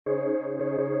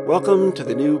Welcome to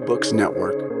the New Books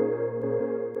Network.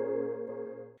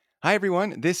 Hi,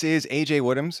 everyone. This is AJ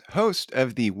Woodhams, host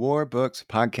of the War Books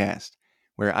podcast,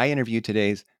 where I interview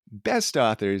today's best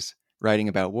authors writing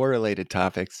about war-related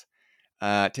topics.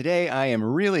 Today, I am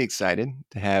really excited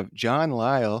to have John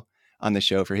Lisle on the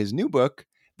show for his new book,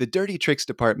 The Dirty Tricks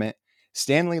Department,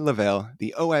 Stanley Lovell,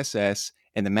 the OSS,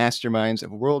 and the Masterminds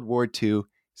of World War II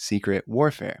Secret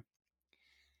Warfare.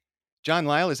 John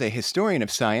Lisle is a historian of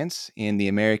science in the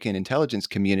American intelligence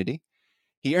community.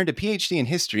 He earned a PhD in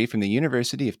history from the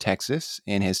University of Texas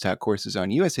and has taught courses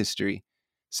on U.S. history,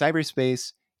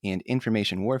 cyberspace, and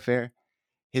information warfare.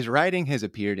 His writing has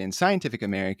appeared in Scientific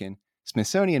American,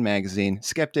 Smithsonian Magazine,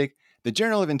 Skeptic, the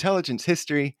Journal of Intelligence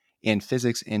History, and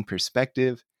Physics in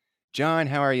Perspective. John,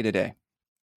 how are you today?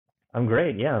 I'm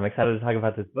great. Yeah, I'm excited to talk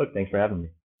about this book. Thanks for having me.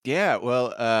 Yeah,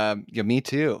 well, me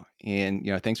too. And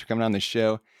thanks for coming on the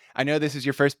show. I know this is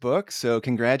your first book, so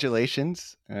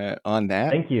congratulations on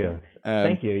that. Thank you.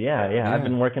 Thank you. Yeah. I've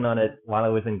been working on it while I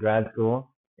was in grad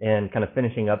school and kind of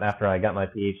finishing up after I got my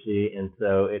PhD, and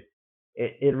so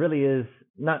it really is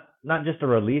not just a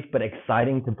relief, but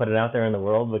exciting to put it out there in the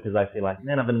world because I feel like,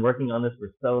 man, I've been working on this for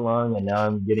so long, and now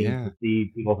I'm getting to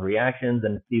see people's reactions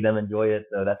and see them enjoy it.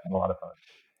 So that's been a lot of fun.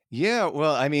 Yeah,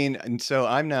 well, I mean, and so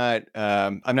I'm not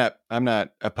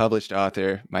a published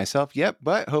author myself yet,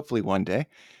 but hopefully one day.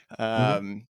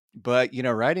 But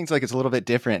writing's like it's a little bit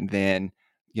different than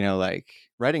like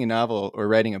writing a novel or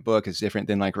writing a book is different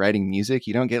than like writing music.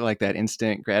 You don't get like that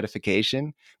instant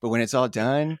gratification, but when it's all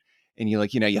done and you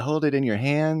hold it in your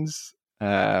hands,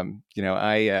 I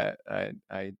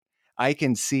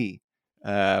can see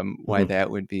why that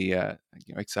would be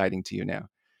exciting to you now.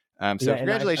 So Yeah, and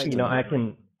congratulations on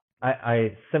that.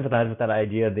 I sympathize with that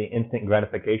idea of the instant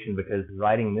gratification because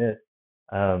writing this,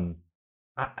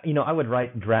 I would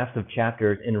write drafts of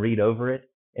chapters and read over it,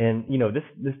 and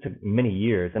this took many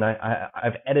years, and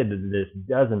I've edited this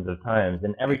dozens of times,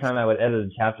 and every time I would edit a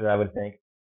chapter, I would think,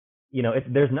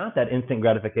 there's not that instant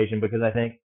gratification because I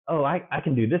think, oh, I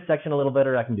can do this section a little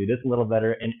better, I can do this a little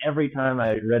better, and every time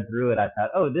I read through it, I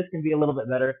thought, oh, this can be a little bit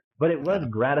better, but it was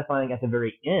gratifying at the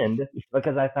very end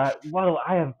because I thought, wow,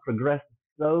 I have progressed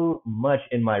so much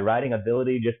in my writing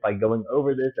ability just by going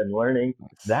over this and learning.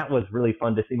 That was really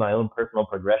fun to see my own personal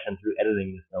progression through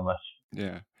editing this so much.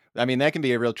 Yeah. I mean, that can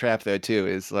be a real trap though too,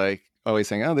 is like always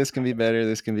saying, oh, this can be better,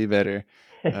 this can be better.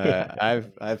 Yeah.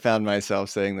 I've found myself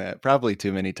saying that probably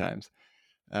too many times.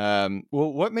 Well,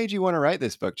 what made you want to write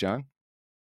this book, John?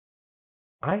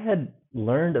 I had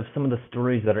learned of some of the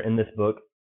stories that are in this book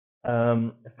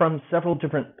from several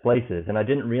different places, and I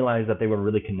didn't realize that they were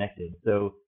really connected.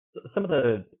 So some of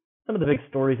the big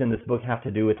stories in this book have to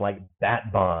do with like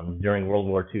bat bombs during World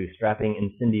War II, strapping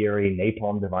incendiary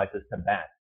napalm devices to bats.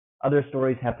 Other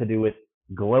stories have to do with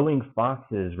glowing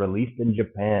foxes released in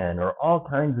Japan, or all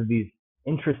kinds of these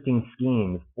interesting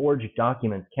schemes, forged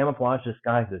documents, camouflage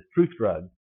disguises, truth drugs.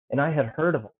 And I had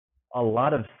heard of a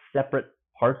lot of separate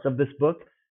parts of this book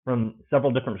from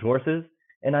several different sources,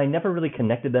 and I never really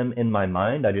connected them in my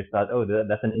mind. I just thought, oh,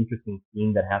 that's an interesting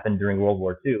scheme that happened during World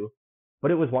War II. But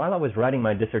it was while I was writing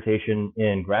my dissertation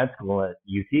in grad school at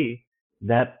UT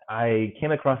that I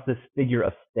came across this figure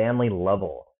of Stanley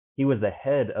Lovell. He was the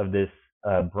head of this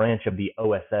branch of the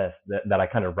OSS that I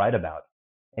kind of write about.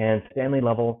 And Stanley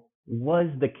Lovell was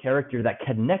the character that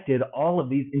connected all of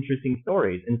these interesting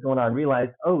stories. And so when I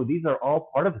realized, oh, these are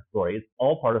all part of the story, it's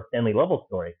all part of Stanley Lovell's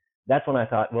story, that's when I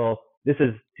thought, well, this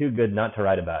is too good not to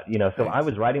write about. So I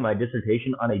was writing my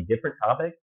dissertation on a different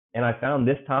topic, and I found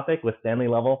this topic with Stanley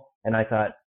Lovell, and I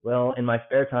thought, well, in my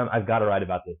spare time, I've got to write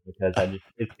about this because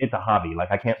it's a hobby. Like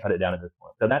I can't put it down at this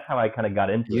point. So that's how I kind of got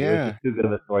into it. It was just too good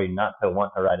of a story not to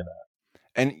want to write about.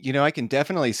 And I can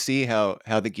definitely see how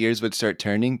the gears would start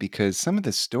turning because some of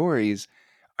the stories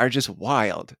are just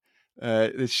wild.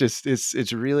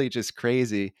 It's really just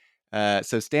crazy.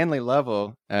 So Stanley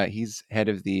Lovell, he's head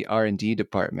of the R&D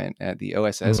department at the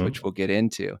OSS, which we'll get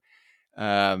into.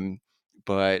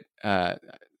 But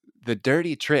the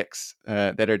dirty tricks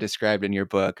that are described in your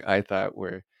book, I thought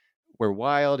were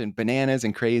wild and bananas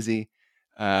and crazy.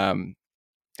 How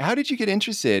did you get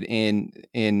interested in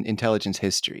intelligence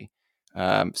history,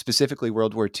 specifically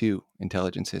World War II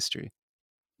intelligence history?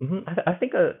 I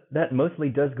think that mostly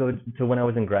does go to when I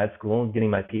was in grad school getting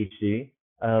my PhD.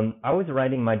 I was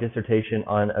writing my dissertation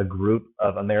on a group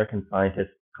of American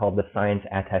scientists called the Science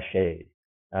Attaches.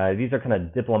 These are kind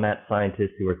of diplomat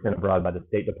scientists who were sent abroad by the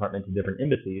State Department to different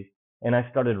embassies. And I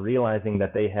started realizing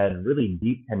that they had really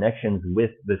deep connections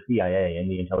with the CIA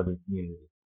and the intelligence community.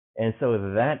 And so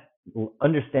that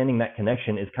understanding that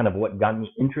connection is kind of what got me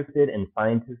interested in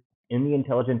scientists in the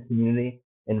intelligence community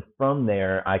And from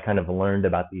there, I kind of learned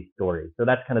about these stories. So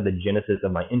that's kind of the genesis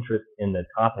of my interest in the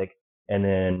topic. And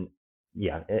then,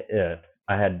 yeah,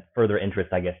 I had further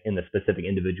interest, I guess, in the specific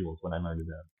individuals when I learned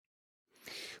about.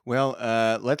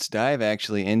 Well, let's dive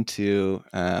actually into,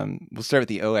 we'll start with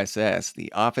the OSS,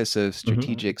 the Office of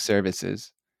Strategic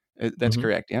Services. That's Mm-hmm.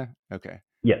 correct, yeah? Okay.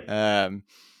 Yes.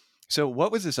 So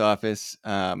what was this office?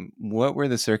 What were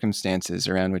the circumstances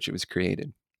around which it was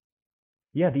created?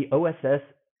 Yeah, the OSS,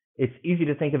 it's easy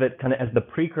to think of it kind of as the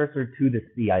precursor to the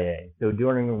CIA. So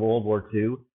during World War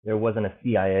II, there wasn't a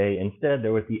CIA. Instead,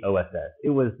 there was the OSS.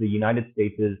 It was the United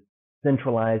States'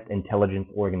 centralized intelligence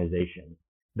organization.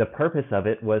 The purpose of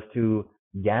it was to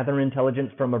gather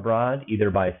intelligence from abroad, either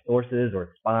by sources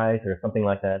or spies or something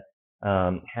like that,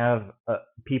 have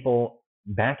people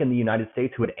back in the United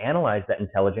States who would analyze that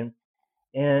intelligence.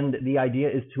 And the idea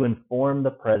is to inform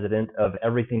the president of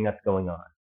everything that's going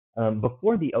on.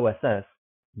 Before the OSS,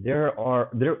 there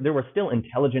were still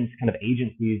intelligence kind of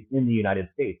agencies in the United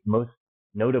States, most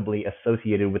notably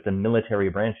associated with the military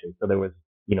branches. So there was,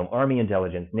 Army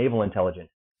intelligence, naval intelligence.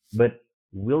 But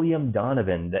William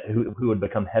Donovan, who would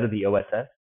become head of the OSS,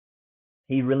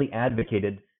 he really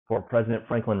advocated for President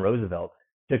Franklin Roosevelt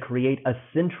to create a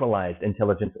centralized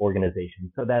intelligence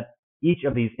organization so that each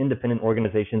of these independent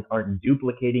organizations aren't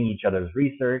duplicating each other's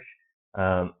research,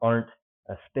 aren't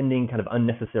spending kind of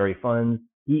unnecessary funds.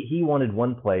 He wanted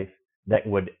one place that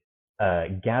would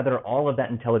gather all of that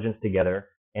intelligence together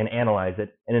and analyze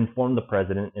it and inform the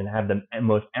president and have the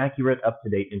most accurate,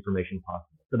 up-to-date information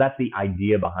possible. So that's the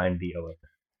idea behind the OSS.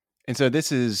 And so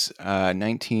this is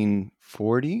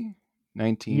 1940,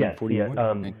 Yes, yes.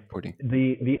 1940.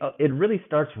 It really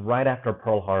starts right after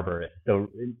Pearl Harbor, so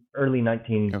early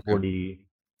Okay. 1940,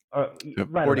 right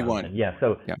around 41. then. Yeah.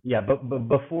 So Yeah. yeah, but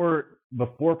before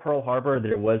Pearl Harbor,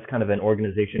 there was kind of an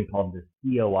organization called the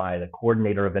COI, the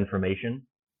Coordinator of Information,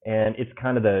 and it's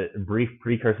kind of the brief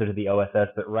precursor to the OSS.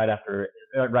 But right in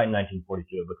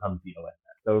 1942, it becomes the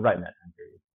OSS. So right in that time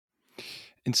period.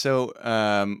 And so,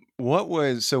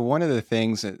 one of the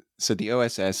things so the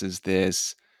OSS is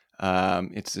this,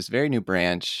 it's this very new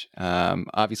branch.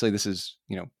 Obviously, this is,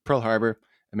 Pearl Harbor,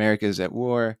 America is at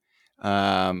war.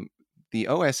 The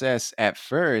OSS at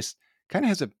first kind of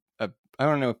has a, I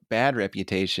don't know if bad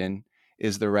reputation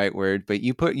is the right word, but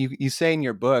you say in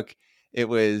your book it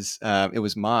was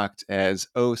mocked as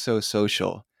oh so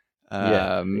social,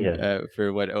 Yes, yes.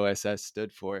 for what OSS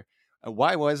stood for.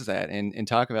 Why was that? And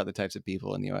talk about the types of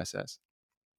people in the OSS.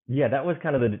 Yeah, that was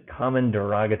kind of the common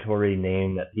derogatory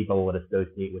name that people would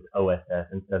associate with OSS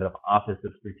instead of Office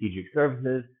of Strategic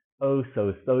Services, oh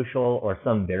so social, or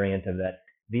some variant of that.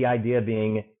 The idea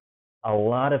being a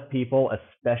lot of people,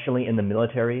 especially in the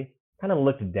military, kind of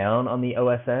looked down on the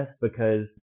OSS because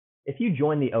if you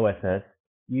join the OSS,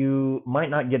 you might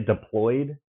not get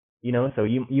deployed, so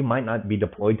you might not be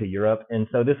deployed to Europe. And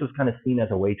so this was kind of seen as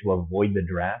a way to avoid the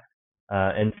draft.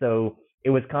 And so it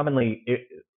was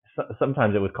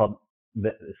sometimes it was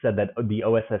said that the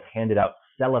OSS handed out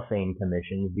cellophane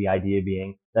commissions, the idea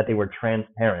being that they were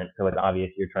transparent, so it's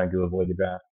obvious you're trying to avoid the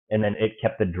draft, and then it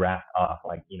kept the draft off,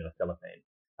 like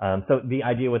cellophane. So the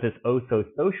idea with this "oh so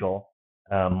social"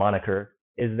 moniker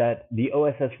is that the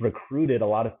OSS recruited a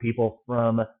lot of people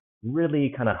from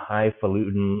really kind of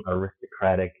highfalutin,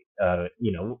 aristocratic,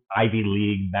 Ivy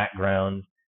League backgrounds.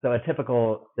 So a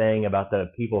typical saying about the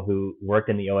people who worked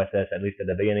in the OSS, at least at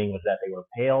the beginning, was that they were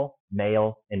pale,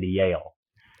 male, and Yale.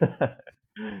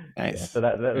 Yeah, so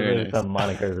Nice. Very there's nice. some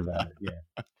monikers about it.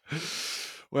 Yeah.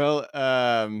 Well,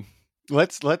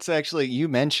 let's actually. You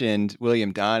mentioned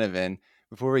William Donovan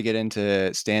before we get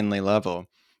into Stanley Lovell.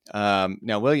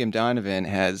 Now, William Donovan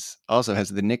also has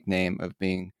the nickname of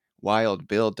being Wild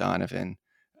Bill Donovan.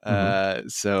 Mm-hmm.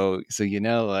 So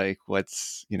like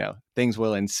what's things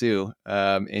will ensue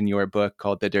in your book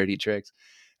called The Dirty Tricks.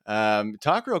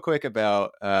 Talk real quick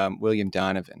about William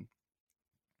Donovan.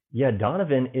 Yeah,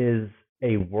 Donovan is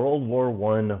a World War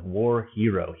I war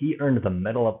hero. He earned the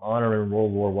Medal of Honor in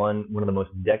World War I, one of the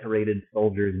most decorated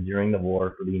soldiers during the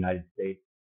war for the United States.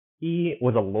 He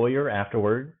was a lawyer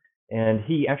afterwards, and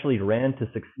he actually ran to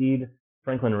succeed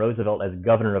Franklin Roosevelt as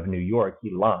governor of New York.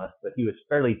 He lost, but he was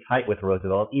fairly tight with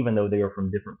Roosevelt, even though they were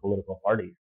from different political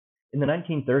parties. In the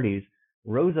 1930s,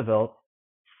 Roosevelt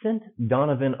sent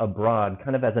Donovan abroad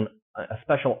kind of as a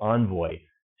special envoy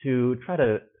to try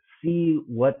to see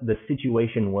what the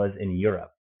situation was in Europe.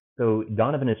 So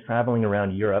Donovan is traveling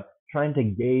around Europe trying to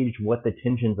gauge what the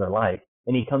tensions are like,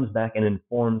 and he comes back and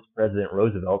informs President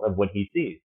Roosevelt of what he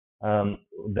sees.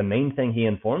 The main thing he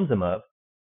informs him of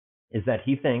is that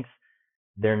he thinks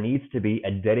there needs to be a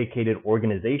dedicated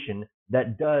organization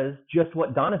that does just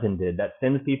what Donovan did, that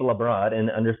sends people abroad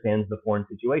and understands the foreign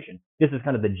situation. This is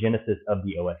kind of the genesis of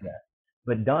the OSS.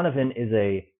 But Donovan is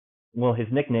his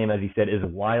nickname, as he said, is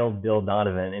Wild Bill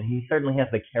Donovan, and he certainly has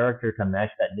the character to match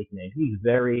that nickname. He's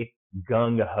very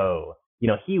gung-ho.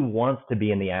 He wants to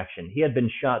be in the action. He had been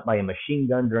shot by a machine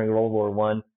gun during World War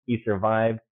One. He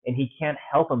survived, and he can't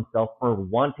help himself for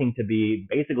wanting to be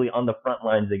basically on the front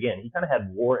lines again. He kind of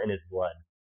had war in his blood.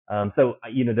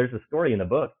 There's a story in the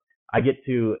book. I get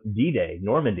to D-Day,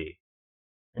 Normandy,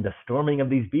 and the storming of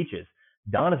these beaches.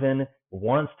 Donovan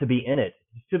wants to be in it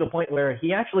to the point where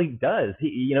he actually does.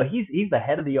 He's the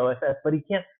head of the OSS, but he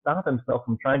can't stop himself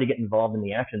from trying to get involved in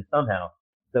the action somehow.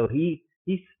 So he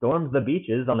storms the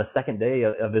beaches on the second day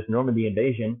of this Normandy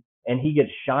invasion, and he gets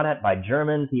shot at by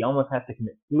Germans. He almost has to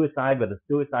commit suicide with a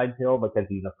suicide pill because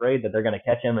he's afraid that they're going to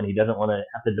catch him, and he doesn't want to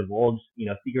have to divulge,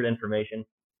 secret information.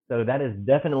 So that is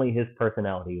definitely his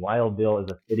personality. Wild Bill is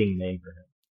a fitting name for him.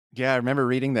 Yeah, I remember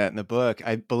reading that in the book.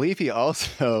 I believe he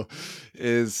also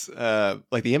is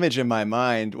like the image in my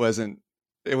mind wasn't.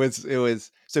 It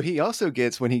was. So he also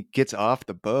gets, when he gets off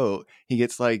the boat, he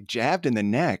gets like jabbed in the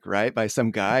neck, right, by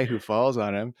some guy who falls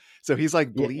on him. So he's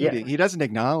like bleeding. Yeah. He doesn't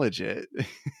acknowledge it.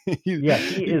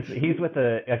 He's with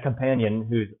a companion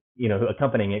who's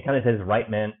accompanying it, kind of his right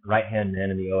hand man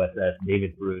in the OSS,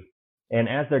 David Bruce. And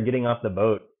as they're getting off the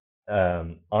boat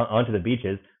onto the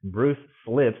beaches, Bruce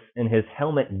slips and his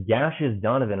helmet gashes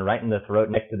Donovan right in the throat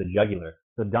next to the jugular.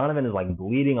 So Donovan is like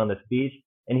bleeding on this beach,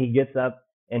 and he gets up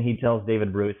and he tells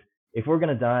David Bruce, "If we're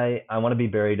going to die, I want to be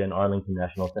buried in Arlington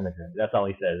National Cemetery." That's all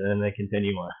he says. And then they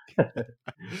continue on.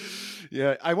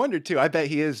 Yeah, I wondered too. I bet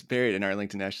he is buried in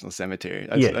Arlington National Cemetery.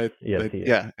 Yes, he is.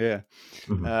 Yeah.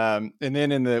 Mm-hmm. And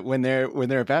then when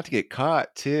they're about to get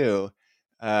caught too,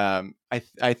 I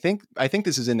think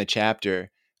this is in the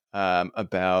chapter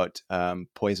about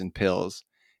poison pills,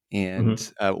 and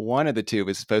one of the two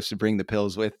was supposed to bring the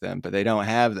pills with them, but they don't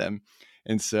have them,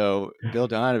 and so Bill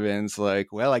Donovan's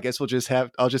like, "Well, I guess I'll just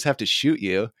have to shoot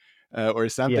you." Or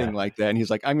something like that. And he's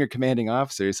like, "I'm your commanding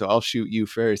officer, so I'll shoot you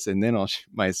first, and then I'll shoot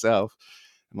myself."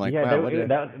 I'm like, wow,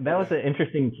 that was an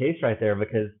interesting case right there,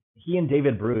 because he and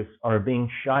David Bruce are being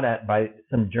shot at by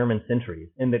some German sentries,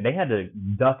 and they had to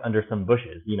duck under some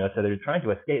bushes, so they're trying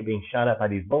to escape being shot at by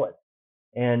these bullets.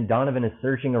 And Donovan is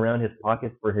searching around his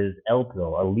pockets for his L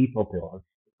pill, a lethal pill,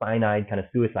 a cyanide kind of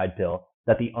suicide pill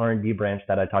that the R&D branch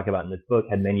that I talk about in this book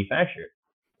had manufactured.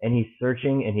 And he's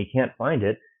searching and he can't find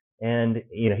it. And,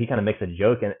 he kind of makes a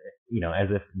joke, and, as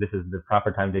if this is the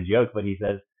proper time to joke, but he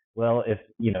says, "Well, if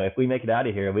we make it out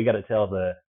of here, we got to tell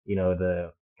the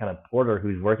kind of porter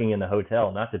who's working in the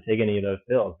hotel not to take any of those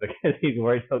pills because he's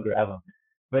worried he'll grab them."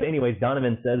 But anyways,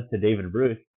 Donovan says to David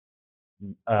Bruce,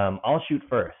 "I'll shoot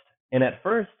first." And at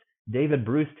first, David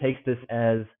Bruce takes this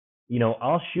as,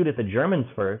 "I'll shoot at the Germans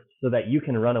first so that you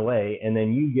can run away, and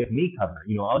then you give me cover.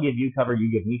 I'll give you cover,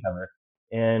 you give me cover."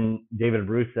 And David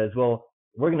Bruce says, "Well,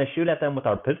 we're going to shoot at them with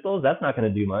our pistols? That's not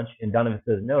going to do much." And Donovan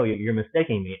says, "No, you're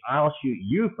mistaking me. I'll shoot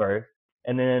you first,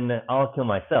 and then I'll kill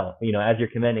myself. As your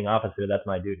commanding officer, that's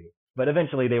my duty." But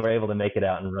eventually they were able to make it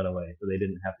out and run away, so they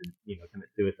didn't have to, commit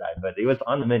suicide. But it was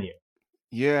on the menu.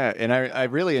 Yeah, and I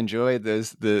really enjoyed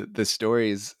the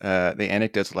stories, the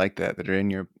anecdotes like that are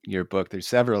in your book. There's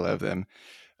several of them.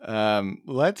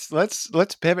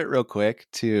 Let's pivot real quick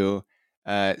to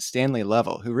Stanley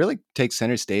Lovell, who really takes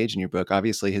center stage in your book.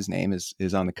 Obviously, his name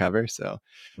is on the cover. So,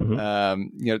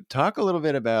 talk a little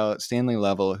bit about Stanley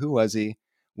Lovell. Who was he?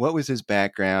 What was his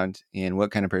background? And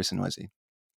what kind of person was he?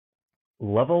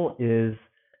 Lovell is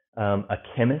a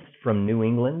chemist from New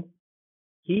England.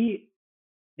 He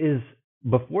is,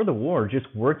 before the war, just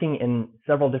working in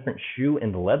several different shoe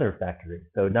and leather factories.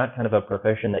 So not kind of a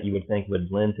profession that you would think would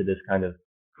lend to this kind of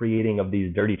creating of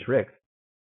these dirty tricks.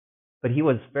 But he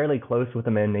was fairly close with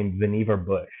a man named Vannevar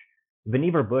Bush.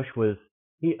 Vannevar Bush was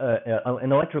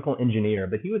an electrical engineer,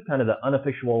 but he was kind of the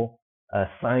unofficial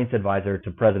science advisor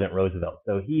to President Roosevelt.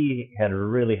 So he had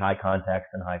really high contacts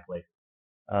in high places.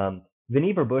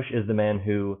 Vannevar Bush is the man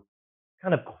who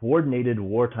kind of coordinated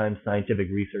wartime scientific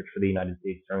research for the United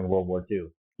States during World War II.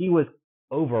 He was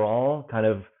overall kind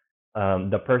of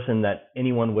the person that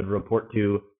anyone would report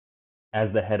to as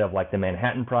the head of like the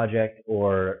Manhattan Project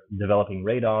or developing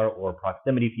radar or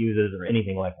proximity fuses or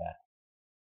anything like that.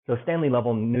 So Stanley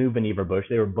Lovell knew Vannevar Bush.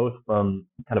 They were both from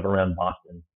kind of around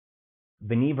Boston.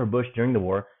 Vannevar Bush during the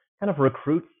war kind of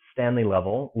recruits Stanley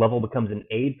Lovell. Lovell becomes an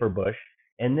aide for Bush,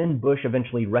 and then Bush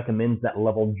eventually recommends that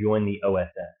Lovell join the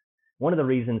OSS. One of the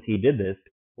reasons he did this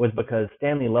was because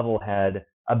Stanley Lovell had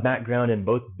a background in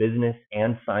both business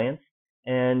and science,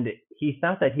 and he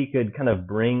thought that he could kind of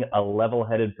bring a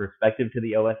level-headed perspective to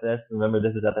the OSS. Remember,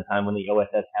 this is at the time when the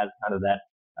OSS has kind of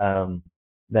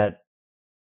that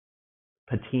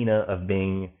patina of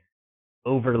being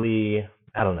overly,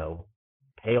 I don't know,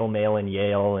 pale male in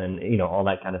Yale and all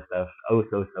that kind of stuff. Oh,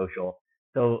 so social.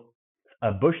 So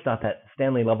Bush thought that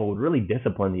Stanley Lovell would really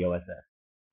discipline the OSS.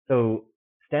 So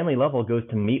Stanley Lovell goes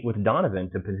to meet with Donovan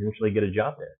to potentially get a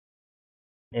job there.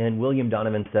 And William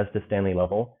Donovan says to Stanley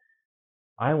Lovell,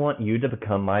 I want you to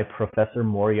become my Professor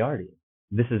Moriarty.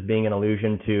 This is being an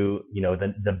allusion to,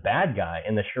 the bad guy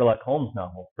in the Sherlock Holmes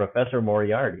novel, Professor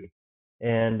Moriarty.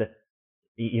 And,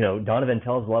 Donovan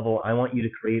tells Lovell, I want you to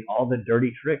create all the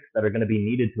dirty tricks that are going to be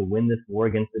needed to win this war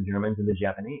against the Germans and the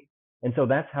Japanese. And so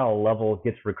that's how Lovell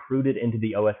gets recruited into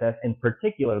the OSS, and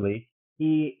particularly,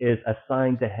 he is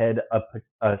assigned to head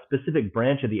a specific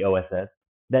branch of the OSS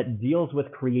that deals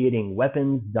with creating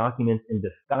weapons, documents, and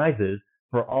disguises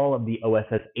for all of the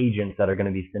OSS agents that are going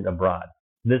to be sent abroad.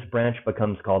 This branch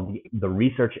becomes called the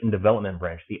Research and Development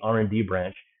Branch, the R&D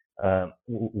branch,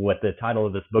 what the title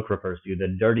of this book refers to,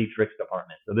 the Dirty Tricks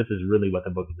Department. So this is really what the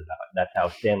book is about. That's how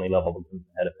Stanley Lovell becomes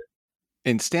the head of it.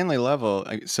 And Stanley Lovell,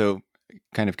 so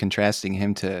kind of contrasting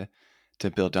him to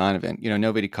Bill Donovan,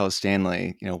 nobody calls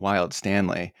Stanley, Wild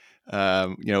Stanley.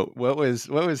 What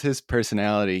was his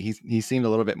personality? He seemed a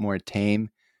little bit more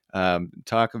tame.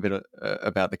 Talk a bit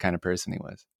about the kind of person he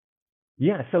was.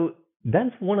 Yeah, so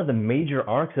that's one of the major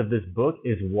arcs of this book,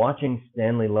 is watching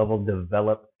Stanley Lovell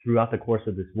develop throughout the course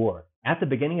of this war. At the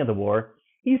beginning of the war,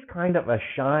 he's kind of a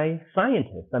shy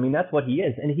scientist. I mean, that's what he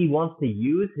is. And he wants to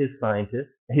use his science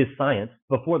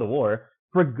before the war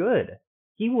for good.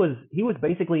 He was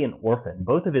basically an orphan.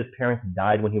 Both of his parents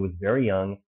died when he was very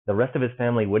young. The rest of his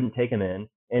family wouldn't take him in.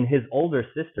 And his older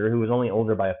sister, who was only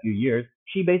older by a few years,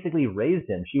 she basically raised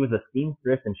him. She was a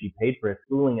seamstress and she paid for his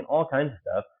schooling and all kinds of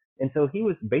stuff. And so he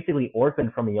was basically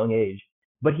orphaned from a young age.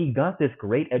 But he got this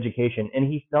great education, and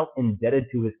he felt indebted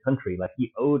to his country. Like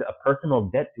he owed a personal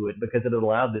debt to it because it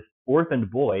allowed this orphaned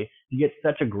boy to get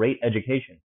such a great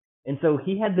education. And so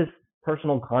he had this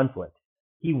personal conflict.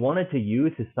 He wanted to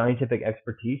use his scientific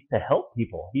expertise to help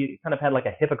people. He kind of had like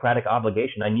a Hippocratic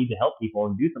obligation. I need to help people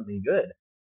and do something good.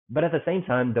 But at the same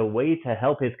time, the way to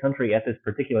help his country at this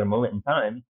particular moment in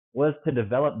time was to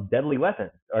develop deadly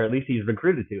weapons, or at least he's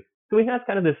recruited to. So he has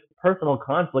kind of this personal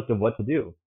conflict of what to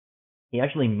do. He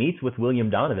actually meets with William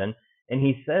Donovan, and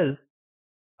he says,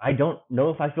 I don't know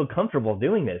if I feel comfortable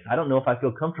doing this. I don't know if I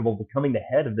feel comfortable becoming the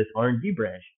head of this R&D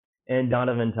branch. And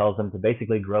Donovan tells him to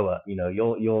basically grow up.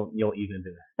 You'll ease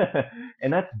into it.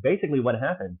 And that's basically what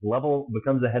happens. Lovell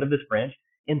becomes the head of this branch,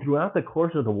 and throughout the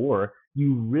course of the war,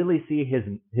 you really see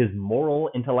his moral,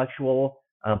 intellectual,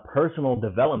 personal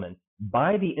development.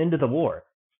 By the end of the war,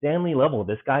 Stanley Lovell,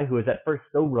 this guy who is at first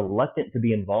so reluctant to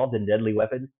be involved in deadly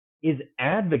weapons, is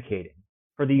advocating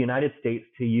for the United States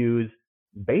to use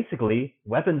basically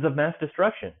weapons of mass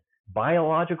destruction,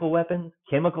 biological weapons,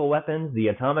 chemical weapons, the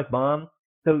atomic bomb.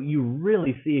 So you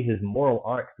really see his moral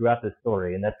arc throughout this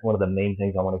story, and that's one of the main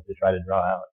things I wanted to try to draw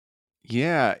out.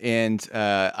 Yeah, and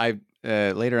I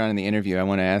later on in the interview, I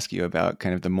want to ask you about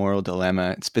kind of the moral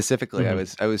dilemma. Specifically, I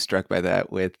was struck by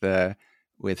that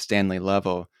with Stanley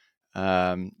Lovell,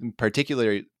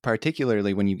 particularly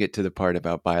when you get to the part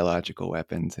about biological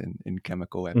weapons and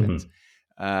chemical weapons.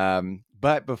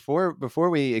 But before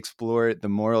we explore the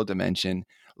moral dimension,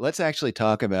 let's actually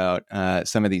talk about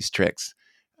some of these tricks.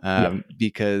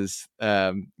 Because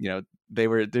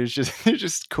they're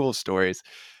just cool stories.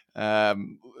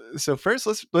 So first,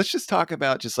 let's just talk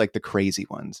about just like the crazy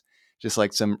ones, just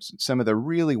like some of the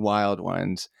really wild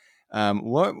ones.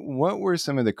 What were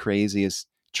some of the craziest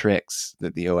tricks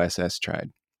that the OSS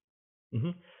tried?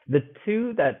 The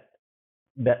two that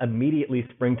immediately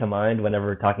spring to mind whenever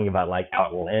we're talking about like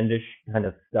outlandish kind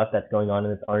of stuff that's going on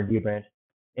in this R&D branch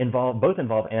both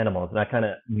involve animals, and I kind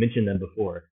of mentioned them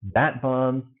before: bat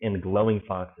bombs and glowing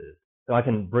foxes. So I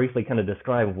can briefly kind of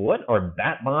describe what are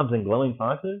bat bombs and glowing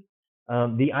foxes.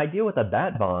 The idea with a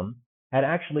bat bomb had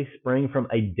actually sprung from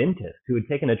a dentist who had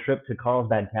taken a trip to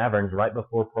Carlsbad Caverns right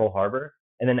before Pearl Harbor,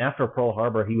 and then after Pearl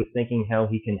Harbor, he was thinking how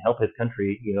he can help his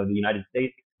country, the United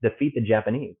States, defeat the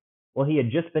Japanese. Well, he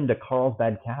had just been to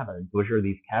Carlsbad Caverns, which are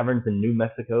these caverns in New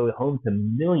Mexico, home to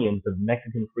millions of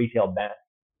Mexican free-tailed bats.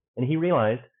 And he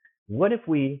realized, what if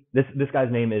this guy's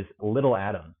name is Little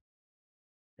Adams.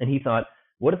 And he thought,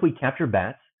 what if we capture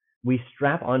bats, we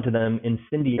strap onto them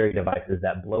incendiary devices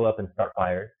that blow up and start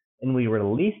fires, and we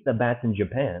release the bats in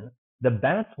Japan. The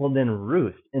bats will then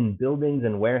roost in buildings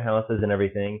and warehouses and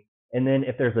everything. And then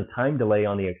if there's a time delay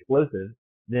on the explosives,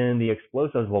 then the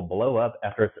explosives will blow up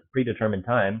after a predetermined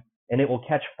time, and it will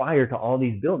catch fire to all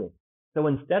these buildings. So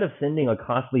instead of sending a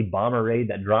costly bomber raid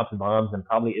that drops bombs and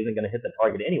probably isn't going to hit the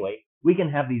target anyway, we can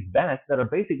have these bats that are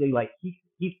basically like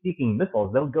heat-seeking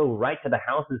missiles. They'll go right to the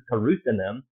houses to roost in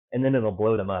them, and then it'll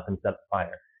blow them up and set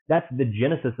fire. That's the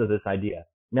genesis of this idea.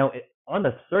 Now, on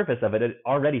the surface of it, it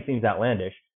already seems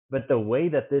outlandish, but the way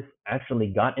that this actually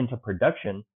got into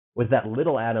production was that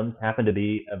Little Adams happened to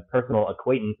be a personal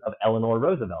acquaintance of Eleanor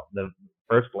Roosevelt, the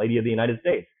First Lady of the United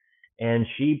States. And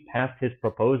she passed his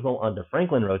proposal on to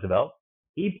Franklin Roosevelt.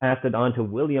 He passed it on to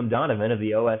William Donovan of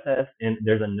the OSS, and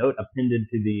there's a note appended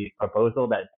to the proposal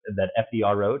that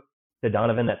FDR wrote to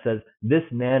Donovan that says, "This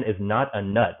man is not a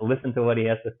nut. Listen to what he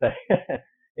has to say."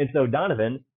 And so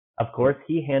Donovan, of course,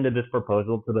 he handed this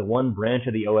proposal to the one branch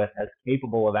of the OSS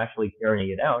capable of actually carrying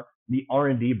it out, the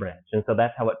R&D branch. And so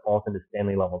that's how it falls into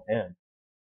Stanley Lovell's hands.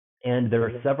 And there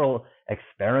are several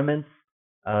experiments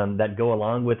that go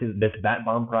along with this bat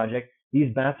bomb project.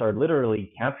 These bats are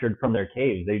literally captured from their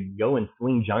caves. They go and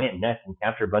swing giant nets and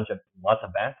capture lots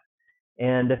of bats.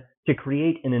 And to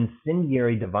create an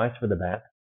incendiary device for the bats,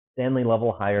 Stanley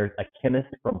Lovell hires a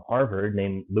chemist from Harvard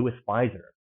named Louis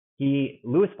Pfizer.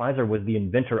 Louis Pfizer was the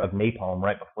inventor of napalm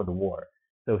right before the war,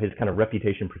 so his kind of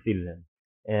reputation preceded him.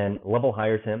 And Lovell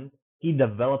hires him. He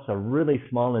develops a really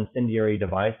small incendiary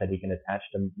device that he can attach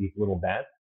to these little bats.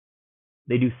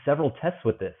 They do several tests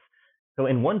with this. So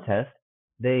in one test,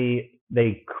 they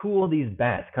cool these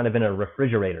bats kind of in a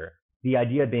refrigerator. The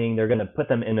idea being they're going to put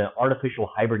them in an artificial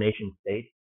hibernation state,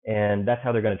 and that's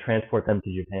how they're going to transport them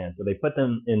to Japan. So they put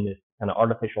them in this kind of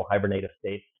artificial hibernative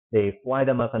state. They fly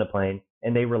them up in a plane,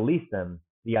 and they release them.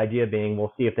 The idea being,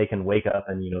 we'll see if they can wake up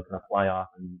and, kind of fly off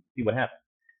and see what happens.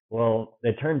 Well,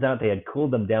 it turns out they had cooled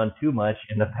them down too much,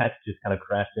 and the bats just kind of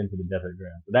crashed into the desert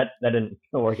ground. So that didn't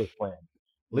work as planned.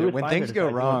 When things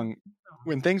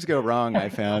go wrong, I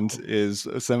found is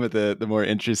some of the more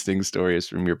interesting stories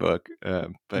from your book.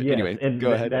 But yes, anyway,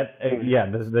 go ahead.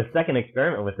 The second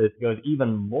experiment with this goes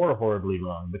even more horribly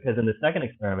wrong, because in the second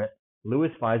experiment, Louis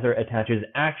Pfizer attaches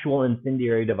actual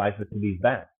incendiary devices to these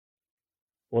bats.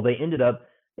 Well, they ended up,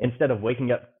 instead of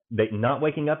not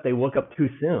waking up, they woke up too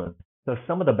soon. So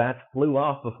some of the bats flew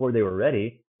off before they were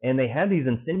ready, and they had these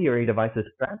incendiary devices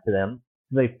strapped to them.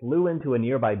 They flew into a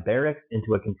nearby barracks,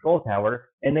 into a control tower,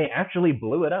 and they actually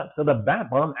blew it up. So the bat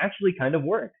bomb actually kind of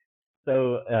worked.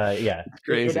 So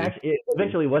crazy. It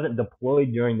eventually wasn't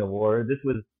deployed during the war. This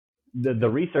was the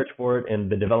research for it, and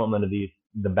the development of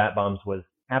the bat bombs was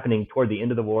happening toward the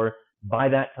end of the war. By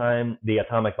that time, the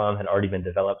atomic bomb had already been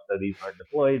developed, so these aren't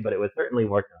deployed, but it was certainly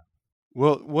worked on.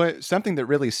 Well, something that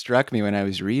really struck me when I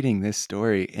was reading this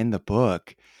story in the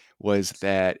book was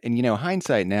that, and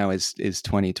hindsight now is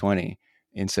 2020.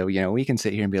 And so, we can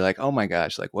sit here and be like, oh my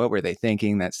gosh, like, what were they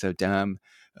thinking? That's so dumb.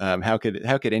 How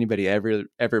could anybody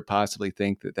ever possibly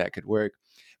think that could work?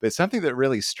 But something that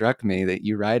really struck me that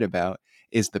you write about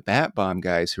is the bat bomb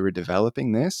guys who were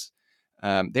developing this.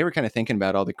 They were kind of thinking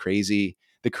about all the crazy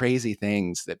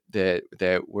things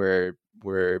that were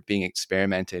being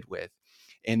experimented with.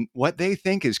 And what they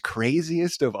think is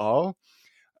craziest of all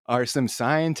are some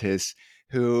scientists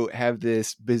who have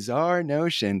this bizarre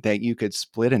notion that you could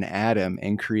split an atom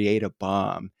and create a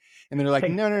bomb. And they're like,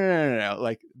 no.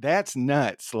 Like, that's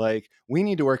nuts. Like, we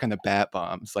need to work on the bat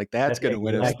bombs. Like, that's going to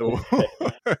win us the war.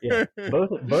 Yeah.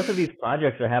 Both of these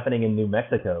projects are happening in New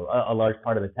Mexico, a large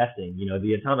part of the testing.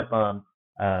 The atomic bomb,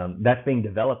 that's being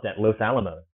developed at Los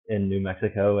Alamos in New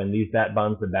Mexico. And these bat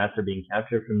bombs, the bats are being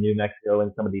captured from New Mexico,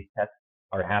 and some of these tests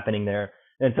are happening there.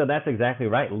 And so that's exactly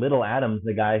right. Little Adams,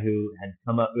 the guy who had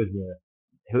came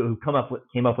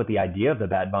up with the idea of the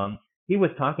bat bomb, he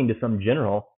was talking to some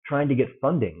general trying to get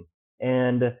funding,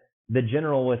 and the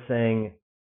general was saying,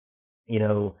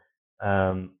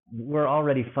 we're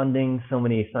already funding so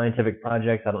many scientific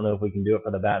projects. I don't know if we can do it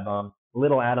for the bat bomb.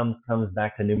 Little Adams comes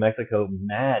back to New Mexico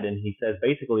mad, and he says,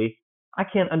 basically, I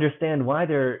can't understand why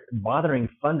they're bothering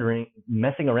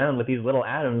messing around with these little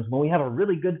atoms when we have a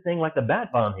really good thing like the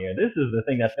bat bomb here. This is the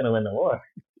thing that's going to win the war.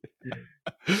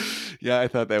 Yeah, I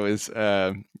thought that was,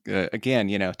 again,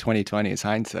 2020 is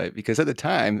hindsight, because at the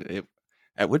time, it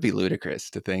would be ludicrous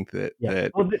to think that. Yeah.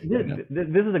 Well, this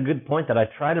is a good point that I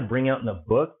try to bring out in the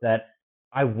book, that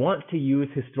I want to use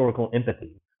historical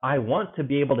empathy. I want to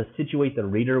be able to situate the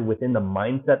reader within the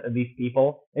mindset of these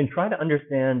people and try to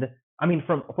understand. I mean,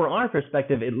 from our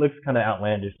perspective, it looks kind of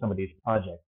outlandish, some of these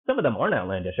projects. Some of them aren't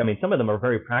outlandish. I mean, some of them are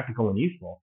very practical and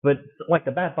useful. But like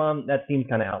the bat bomb, that seems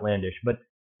kind of outlandish. But,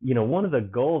 one of the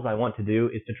goals I want to do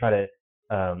is to try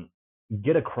to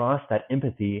get across that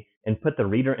empathy and put the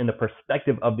reader in the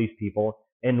perspective of these people,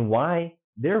 and why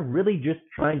they're really just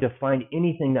trying to find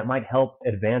anything that might help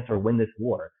advance or win this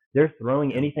war. They're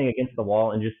throwing anything against the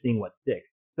wall and just seeing what sticks.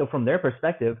 So from their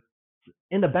perspective,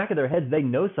 in the back of their heads, they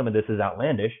know some of this is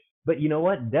outlandish, but you know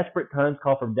what? Desperate times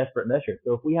call for desperate measures.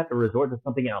 So if we have to resort to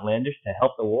something outlandish to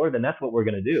help the war, then that's what we're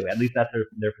going to do. At least that's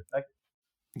their perspective.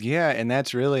 Yeah, and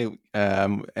that's really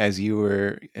as you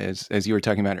were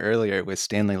talking about earlier with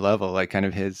Stanley Lovell, like kind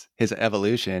of his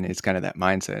evolution is kind of that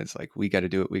mindset. It's like we got to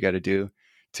do what we got to do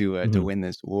to win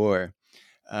this war.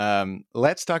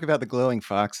 Let's talk about the glowing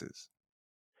foxes.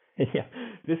 Yeah,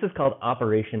 this is called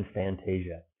Operation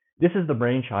Fantasia. This is the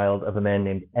brainchild of a man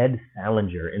named Ed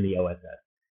Salinger in the OSS.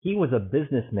 He was a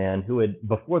businessman who had,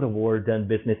 before the war, done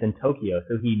business in Tokyo,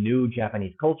 so he knew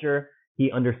Japanese culture.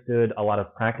 He understood a lot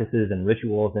of practices and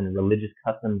rituals and religious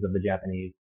customs of the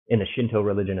Japanese, in the Shinto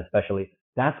religion especially.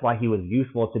 That's why he was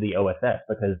useful to the OSS,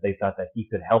 because they thought that he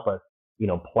could help us,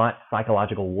 plot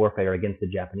psychological warfare against the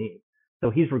Japanese. So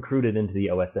he's recruited into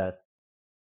the OSS.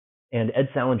 And Ed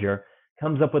Salinger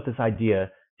comes up with this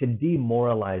idea to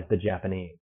demoralize the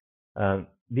Japanese.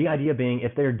 The idea being,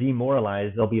 if they're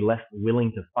demoralized, they'll be less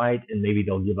willing to fight and maybe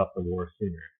they'll give up the war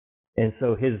sooner. And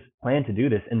so his plan to do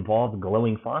this involved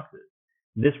glowing foxes.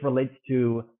 This relates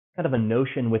to kind of a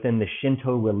notion within the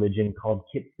Shinto religion called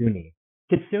kitsune.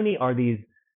 Kitsune are these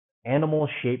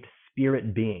animal-shaped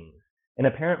spirit beings. And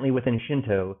apparently within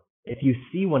Shinto, if you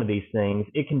see one of these things,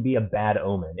 it can be a bad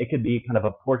omen. It could be kind of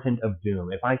a portent of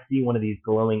doom. If I see one of these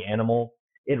glowing animals,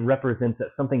 it represents that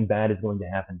something bad is going to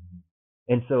happen to me.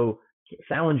 And so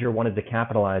Salinger wanted to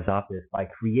capitalize off this by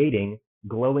creating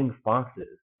glowing foxes.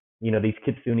 These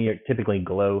kitsune typically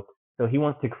glow. So he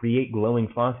wants to create glowing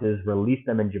foxes, release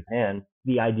them in Japan.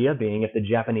 The idea being, if the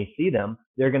Japanese see them,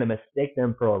 they're going to mistake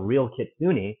them for a real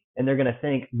kitsune, and they're going to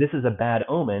think this is a bad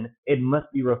omen. It must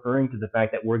be referring to the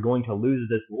fact that we're going to lose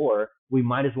this war. We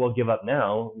might as well give up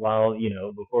now while,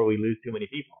 before we lose too many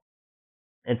people.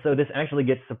 And so this actually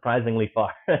gets surprisingly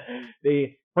far.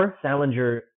 First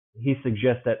Salinger, he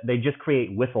suggests that they just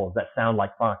create whistles that sound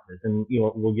like foxes, and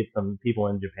we'll get some people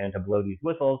in Japan to blow these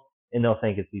whistles, and they'll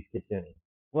think it's these kitsune.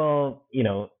 Well,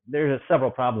 there's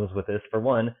several problems with this. For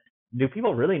one, do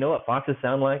people really know what foxes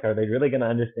sound like? Are they really going to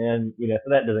understand? So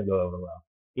that doesn't go over well.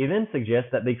 He then suggests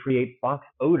that they create fox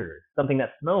odors, something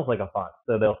that smells like a fox.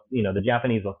 So they'll, the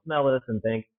Japanese will smell this and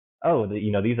think, oh,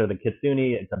 these are the kitsune.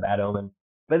 It's a bad omen.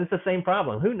 But it's the same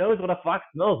problem. Who knows what a fox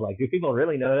smells like? Do people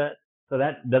really know that? So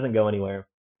that doesn't go anywhere.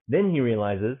 Then he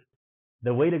realizes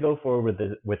the way to go forward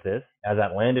with this, as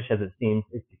outlandish as it seems,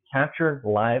 is to capture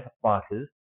live foxes,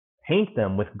 paint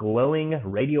them with glowing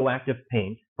radioactive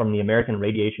paint from the American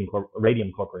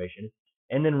Radium Corporation,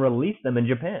 and then release them in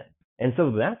Japan. And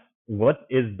so that's what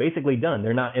is basically done.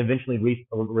 They're not eventually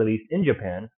released in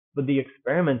Japan, but the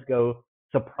experiments go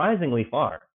surprisingly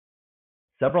far.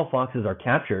 Several foxes are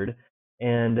captured,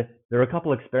 and there are a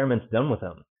couple experiments done with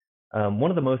them. One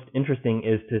of the most interesting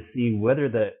is to see whether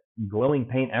the glowing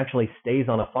paint actually stays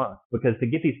on a fox, because to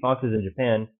get these foxes in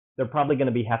Japan, they're probably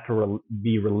going to have to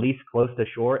be released close to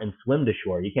shore and swim to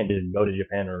shore. You can't just go to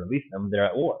Japan and release them. They're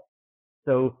at war.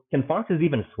 So can foxes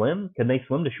even swim? Can they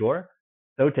swim to shore?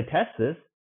 So to test this,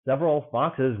 several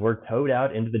foxes were towed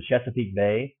out into the Chesapeake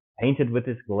Bay, painted with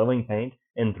this glowing paint,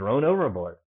 and thrown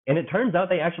overboard. And it turns out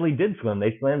they actually did swim.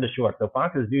 They swam to shore. So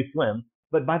foxes do swim.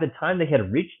 But by the time they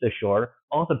had reached the shore,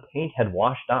 all the paint had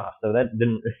washed off. So that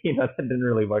didn't, that didn't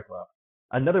really work well.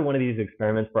 Another one of these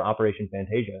experiments for Operation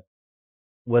Fantasia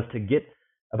was to get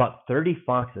about 30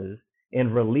 foxes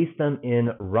and release them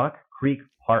in Rock Creek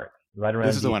Park, right around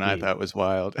This is DC. the one I thought was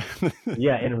wild.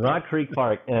 Yeah, in Rock Creek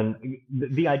Park. And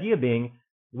the idea being,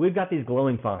 we've got these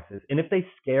glowing foxes, and if they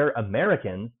scare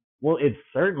Americans, well, it's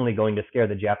certainly going to scare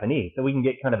the Japanese. So we can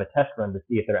get kind of a test run to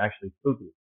see if they're actually spooky.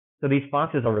 So these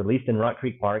foxes are released in Rock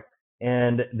Creek Park,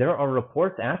 and there are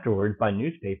reports afterwards by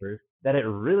newspapers that it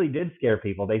really did scare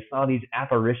people. They saw these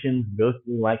apparitions,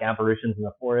 ghostly-like apparitions in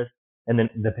the forest, and then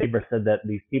the paper said that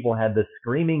these people had the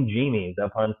screaming genies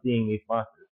upon seeing these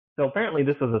foxes. So apparently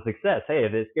this was a success. Hey,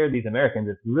 if it scared these Americans,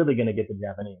 it's really going to get the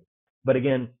Japanese. But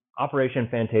again, Operation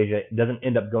Fantasia doesn't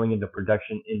end up going into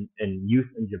production in use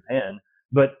in Japan.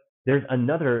 But there's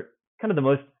another, kind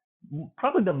of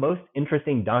probably the most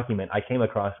interesting document I came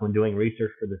across when doing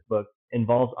research for this book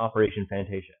involves Operation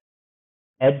Fantasia.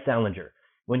 Ed Salinger,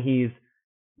 when he's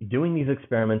doing these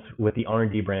experiments with the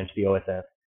R&D branch, the OSS,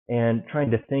 and trying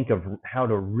to think of how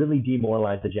to really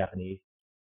demoralize the Japanese,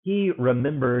 he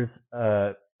remembers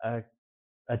a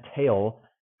tale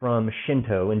from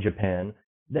Shinto in Japan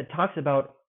that talks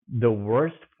about the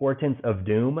worst portents of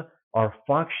doom are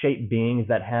fox-shaped beings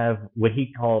that have what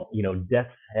he called, death's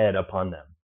head upon them.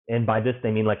 And by this,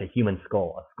 they mean like a human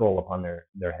skull, a skull upon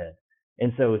their head.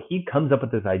 And so he comes up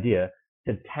with this idea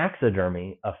to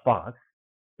taxidermy a fox,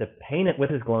 to paint it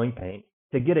with his glowing paint,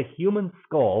 to get a human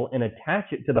skull and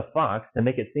attach it to the fox to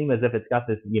make it seem as if it's got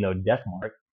this, death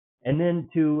mark, and then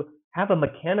to have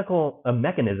a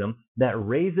mechanism that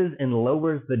raises and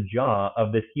lowers the jaw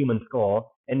of this human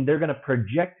skull, and they're going to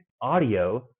project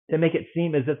audio to make it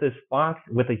seem as if this fox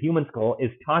with a human skull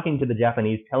is talking to the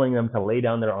Japanese, telling them to lay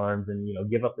down their arms and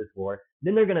give up this war.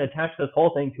 Then they're going to attach this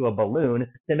whole thing to a balloon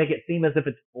to make it seem as if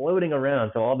it's floating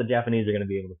around, so all the Japanese are going to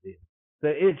be able to see it. So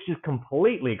it's just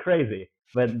completely crazy.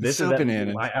 But It's this is so that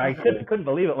bananas. I couldn't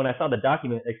believe it when I saw the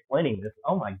document explaining this.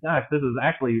 Oh my gosh, this is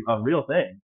actually a real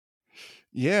thing.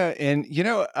 Yeah, and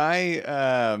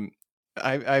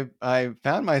I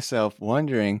found myself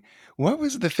wondering what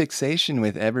was the fixation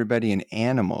with everybody in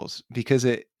animals, because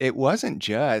it wasn't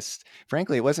just,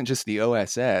 frankly, it wasn't just the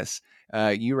OSS.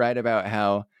 You write about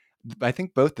how I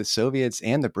think both the Soviets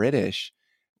and the British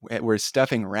were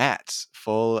stuffing rats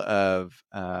full of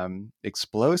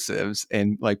explosives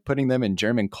and like putting them in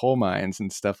German coal mines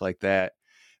and stuff like that.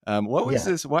 What was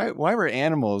Yeah, this? Why were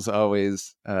animals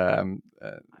always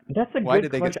that's a why good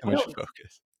did they get question. so much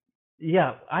focus?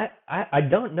 Yeah, I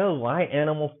don't know why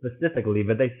animals specifically,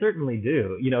 but they certainly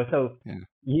do. So Yeah.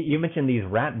 you mentioned these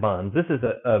rat bombs. This is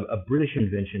a British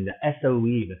invention, the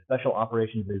SOE, the Special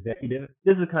Operations Executive.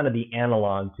 This is kind of the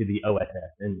analog to the OSS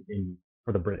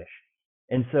for the British.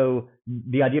 And so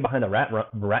the idea behind the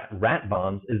rat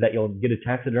bombs is that you'll get a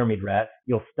taxidermied rat,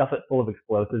 you'll stuff it full of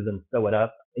explosives and sew it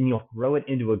up, and you'll throw it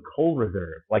into a coal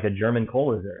reserve, like a German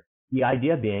coal reserve. The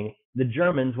idea being the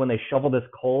Germans, when they shovel this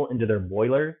coal into their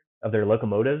boilers of their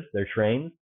locomotives, their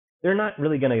trains, they're not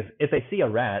really going to, if they see a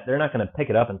rat, they're not going to pick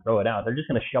it up and throw it out. They're just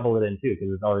going to shovel it in too because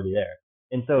it's already there.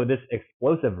 And so this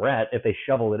explosive rat, if they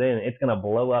shovel it in, it's going to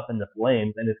blow up into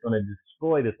flames and it's going to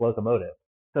destroy this locomotive.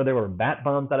 So there were bat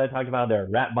bombs that I talked about. There are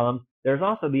rat bombs. There's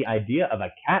also the idea of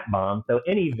a cat bomb. So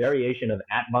any variation of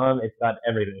at bomb, it's got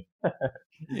everything.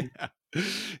 Yeah.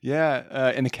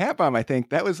 Yeah. And the cat bomb, I think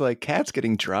that was like cats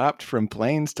getting dropped from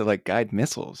planes to like guide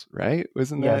missiles, right?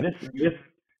 Wasn't Yeah, that? this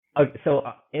okay, so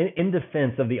in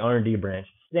defense of the R&D branch,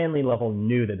 Stanley Lovell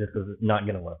knew that this was not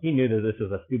going to work. He knew that this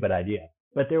was a stupid idea.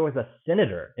 But there was a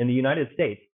senator in the United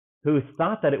States who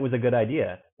thought that it was a good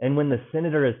idea. And when the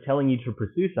senator is telling you to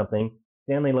pursue something,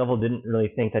 Stanley Lovell didn't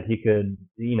really think that he could,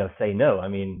 say no. I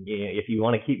mean, if you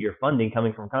want to keep your funding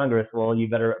coming from Congress, well, you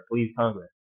better please Congress.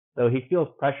 So he feels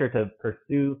pressure to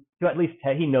pursue, to at least,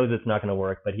 he knows it's not going to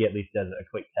work, but he at least does a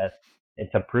quick test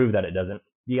to prove that it doesn't.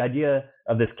 The idea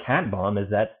of this cat bomb is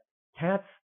that cats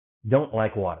don't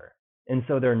like water. And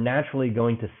so they're naturally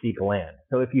going to seek land.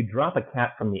 So if you drop a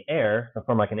cat from the air,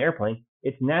 from like an airplane,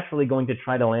 it's naturally going to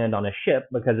try to land on a ship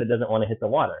because it doesn't want to hit the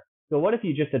water. So what if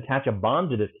you just attach a bomb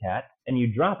to this cat and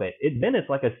you drop it? Then it's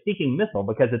like a seeking missile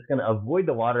because it's going to avoid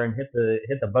the water and hit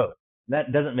the boat.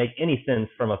 That doesn't make any sense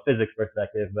from a physics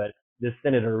perspective, but this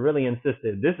senator really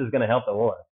insisted this is going to help the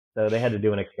war. So they had to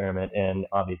do an experiment, and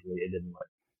obviously it didn't work.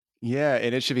 Yeah,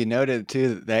 and it should be noted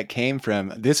too that that came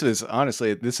from, this was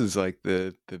honestly, this is like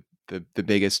the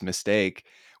biggest mistake,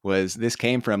 was this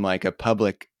came from like a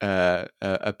public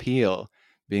appeal,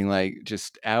 being like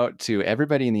just out to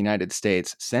everybody in the United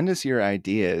States, send us your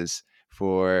ideas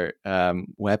for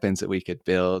weapons that we could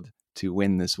build to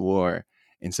win this war.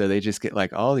 And so they just get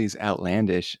like all these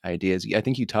outlandish ideas. I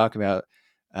think you talk about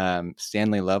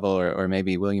Stanley Lovell or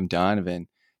maybe William Donovan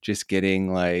just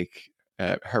getting like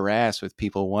harassed with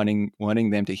people wanting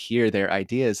them to hear their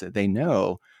ideas that they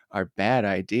know are bad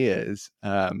ideas,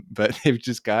 but they've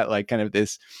just got like kind of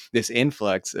this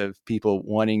influx of people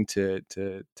wanting to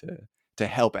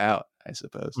help out, I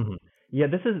suppose. Mm-hmm. Yeah,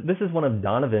 this is one of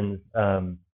Donovan's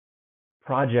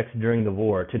projects during the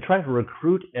war to try to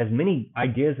recruit as many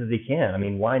ideas as he can. I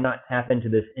mean, why not tap into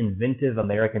this inventive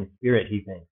American spirit, he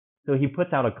thinks. So he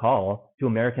puts out a call to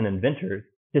American inventors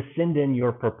to send in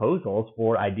your proposals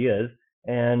for ideas.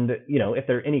 And, if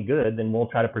they're any good, then we'll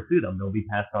try to pursue them. They'll be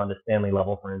passed on to Stanley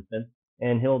Lovell, for instance,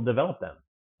 and he'll develop them.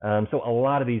 So a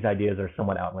lot of these ideas are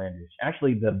somewhat outlandish.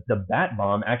 Actually, the bat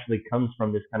bomb actually comes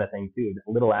from this kind of thing too.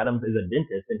 Little Adams is a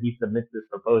dentist, and he submits this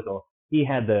proposal. He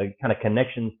had the kind of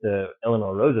connections to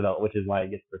Eleanor Roosevelt, which is why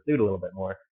it gets pursued a little bit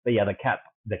more. But yeah,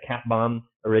 the cat bomb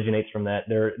originates from that.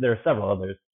 There are several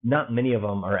others. Not many of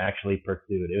them are actually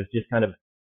pursued. It was just kind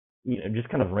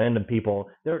of random people.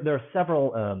 There are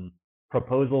several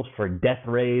proposals for death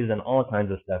rays and all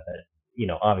kinds of stuff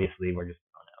that obviously were just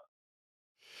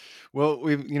Well,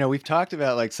 we've talked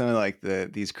about like some of like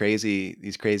these crazy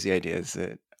ideas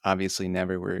that obviously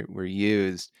never were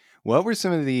used. What were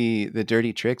some of the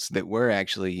dirty tricks that were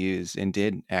actually used and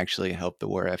did actually help the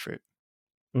war effort?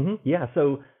 Yeah,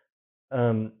 so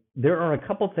there are a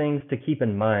couple things to keep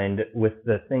in mind with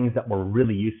the things that were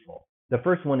really useful. The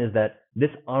first one is that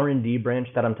this R&D branch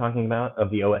that I'm talking about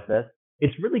of the OSS,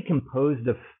 it's really composed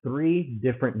of three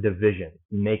different divisions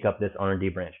make up this R&D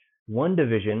branch. One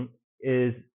division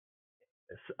is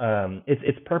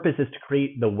its purpose is to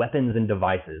create the weapons and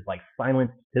devices like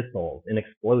silenced pistols and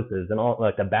explosives and all,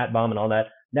 like the bat bomb and all that.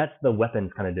 That's the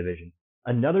weapons kind of division.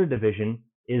 Another division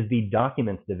is the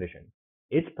documents division.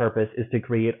 Its purpose is to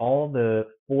create all the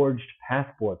forged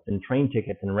passports and train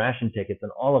tickets and ration tickets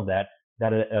and all of that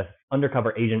a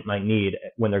undercover agent might need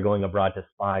when they're going abroad to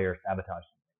spy or sabotage.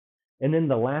 And then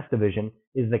the last division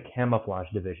is the camouflage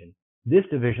division. This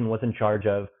division was in charge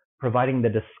of providing the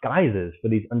disguises for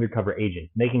these undercover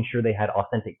agents, making sure they had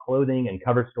authentic clothing and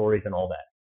cover stories and all that.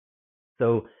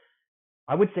 So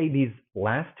I would say these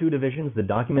last two divisions, the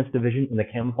documents division and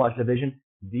the camouflage division,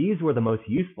 these were the most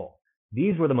useful.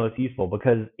 These were the most useful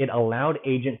because it allowed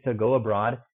agents to go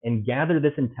abroad and gather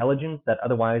this intelligence that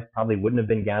otherwise probably wouldn't have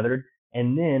been gathered.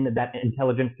 And then that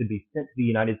intelligence could be sent to the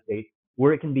United States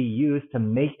where it can be used to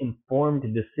make informed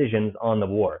decisions on the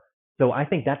war. So I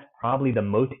think that's probably the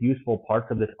most useful parts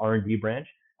of this R&D branch.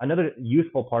 Another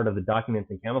useful part of the documents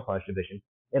and camouflage division,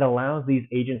 it allows these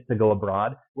agents to go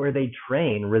abroad where they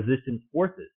train resistance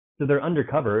forces. So they're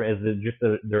undercover as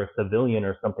they're a civilian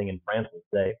or something in France, let's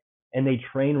say, and they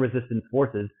train resistance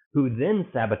forces who then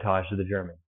sabotage the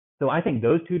Germans. So I think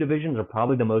those two divisions are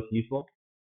probably the most useful.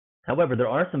 However, there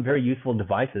are some very useful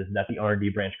devices that the R&D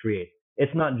branch creates.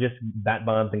 It's not just bat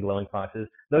bombs and glowing foxes.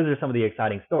 Those are some of the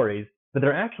exciting stories, but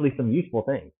there are actually some useful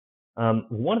things.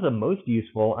 One of the most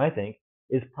useful, I think,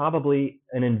 is probably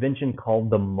an invention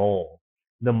called the mole.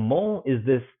 The mole is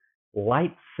this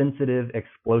light-sensitive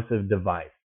explosive device.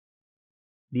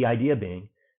 The idea being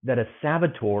that a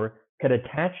saboteur could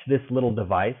attach this little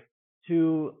device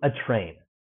to a train.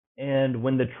 And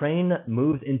when the train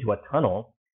moves into a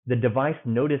tunnel, the device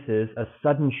notices a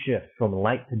sudden shift from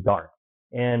light to dark.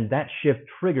 And that shift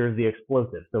triggers the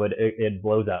explosive, so it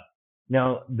blows up.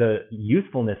 Now, the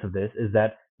usefulness of this is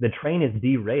that the train is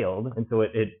derailed, and so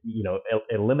it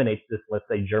eliminates this, let's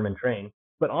say, German train,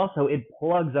 but also it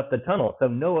plugs up the tunnel, so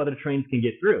no other trains can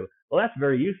get through. Well, that's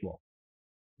very useful.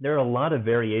 There are a lot of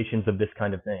variations of this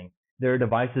kind of thing. There are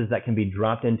devices that can be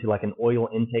dropped into like an oil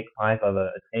intake pipe of a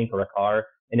tank or a car,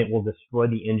 and it will destroy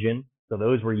the engine. So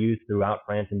those were used throughout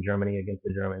France and Germany against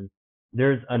the Germans.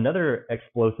 There's another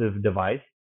explosive device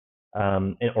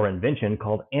or invention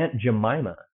called Aunt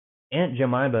Jemima. Aunt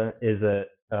Jemima is a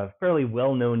fairly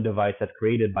well-known device that's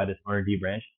created by this R&D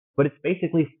branch, but it's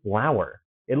basically flour.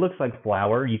 It looks like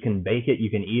flour. You can bake it, you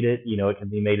can eat it. It can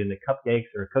be made into cupcakes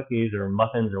or cookies or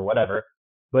muffins or whatever.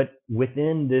 But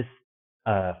within this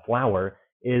flour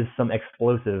is some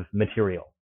explosive material.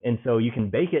 And so you can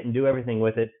bake it and do everything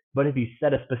with it, but if you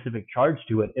set a specific charge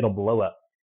to it, it'll blow up.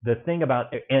 The thing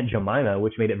about Aunt Jemima,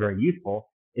 which made it very useful,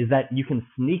 is that you can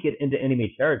sneak it into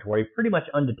enemy territory pretty much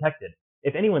undetected.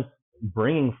 If anyone's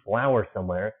bringing flour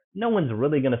somewhere, no one's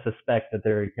really going to suspect that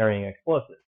they're carrying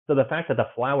explosives. So the fact that the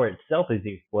flour itself is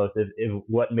the explosive is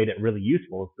what made it really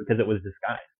useful because it was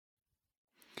disguised.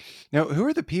 Now, who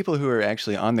are the people who are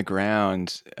actually on the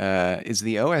ground? Is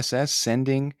the OSS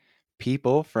sending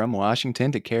people from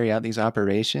Washington to carry out these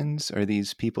operations, or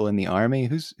these people in the army?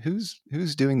 Who's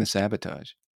doing the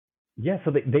sabotage? Yeah,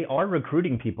 so they are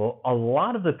recruiting people. A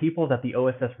lot of the people that the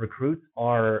OSS recruits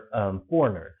are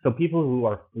foreigners, so people who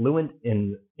are fluent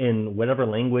in whatever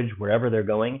language, wherever they're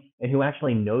going, and who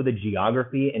actually know the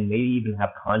geography and maybe even have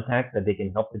contacts that they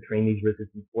can help to train these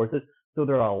resistance forces. So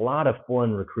there are a lot of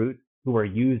foreign recruits who are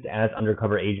used as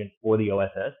undercover agents for the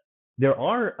OSS. There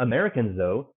are Americans,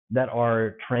 though, that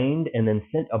are trained and then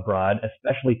sent abroad,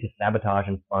 especially to sabotage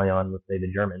and spy on, let's say,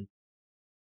 the Germans.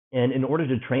 And in order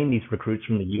to train these recruits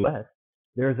from the U.S.,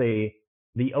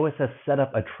 the OSS set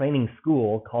up a training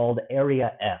school called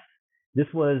Area F. This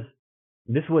was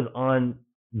on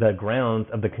the grounds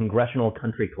of the Congressional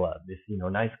Country Club, this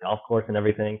nice golf course and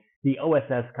everything. The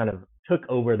OSS kind of took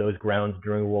over those grounds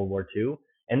during World War II,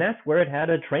 and that's where it had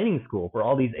a training school for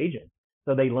all these agents.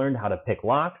 So they learned how to pick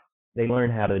locks, they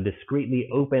learned how to discreetly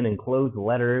open and close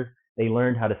letters, they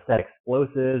learned how to set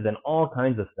explosives and all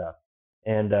kinds of stuff.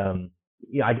 And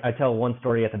I tell one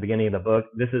story at the beginning of the book.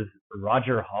 This is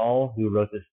Roger Hall, who wrote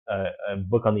this a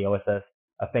book on the OSS,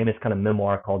 a famous kind of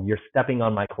memoir called "You're Stepping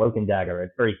on My Cloak and Dagger."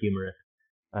 It's very humorous.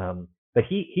 But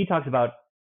he talks about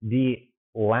the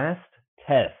last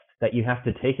test that you have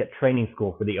to take at training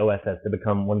school for the OSS to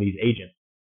become one of these agents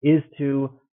is to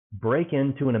break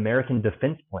into an American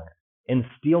defense plant and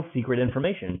steal secret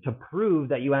information to prove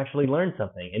that you actually learned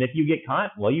something. And if you get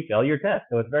caught, well, you fail your test.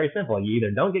 So it's very simple. You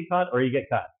either don't get caught or you get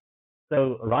caught.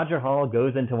 So Roger Hall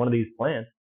goes into one of these plants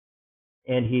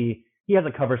and he he has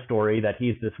a cover story that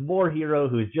he's this war hero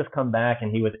who's just come back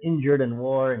and he was injured in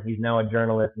war and he's now a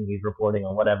journalist and he's reporting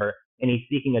on whatever and he's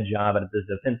seeking a job at this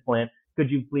defense plant. Could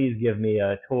you please give me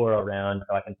a tour around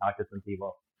so I can talk to some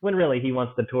people? When really he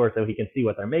wants the tour so he can see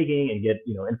what they're making and get,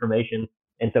 information,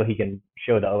 and so he can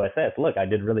show the OSS, look, I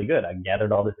did really good. I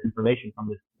gathered all this information from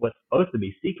this what's supposed to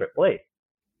be secret place.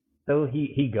 So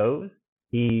he goes.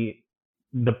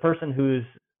 The person who's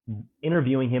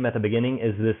interviewing him at the beginning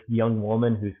is this young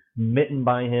woman who's smitten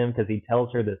by him because he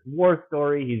tells her this war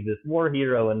story. He's this war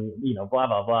hero, and blah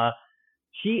blah blah.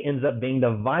 She ends up being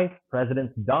the vice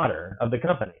president's daughter of the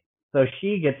company. So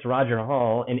she gets Roger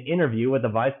Hall an interview with the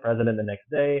vice president the next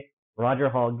day. Roger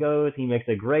Hall goes. He makes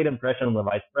a great impression on the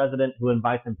vice president, who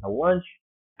invites him to lunch.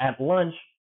 At lunch,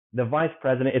 the vice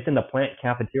president, it's in the plant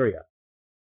cafeteria.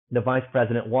 The vice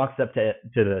president walks up to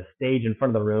the stage in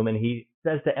front of the room and he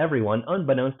says to everyone,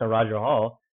 unbeknownst to Roger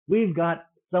Hall, we've got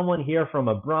someone here from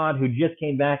abroad who just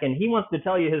came back and he wants to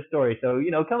tell you his story. So,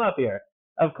 come up here.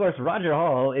 Of course, Roger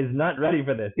Hall is not ready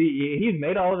for this. He's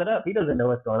made all of it up. He doesn't know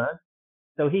what's going on.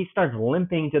 So he starts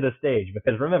limping to the stage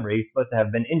because remember, he's supposed to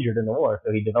have been injured in the war.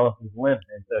 So he develops his limp.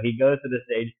 And so he goes to the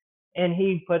stage and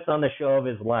he puts on the show of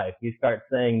his life. He starts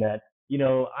saying that,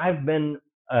 I've been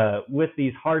with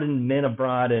these hardened men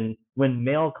abroad, and when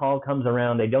mail call comes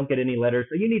around, they don't get any letters.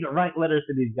 So you need to write letters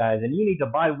to these guys, and you need to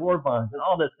buy war bonds and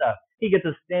all this stuff. He gets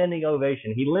a standing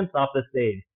ovation. He limps off the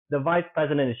stage. The vice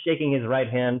president is shaking his right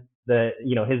hand.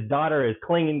 His daughter is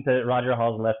clinging to Roger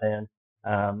Hall's left hand.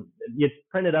 It's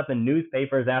printed up in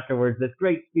newspapers afterwards. This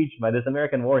great speech by this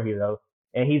American war hero,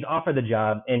 and he's offered the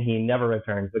job, and he never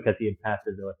returns because he had passed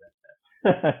his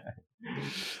OSS.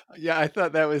 Yeah, I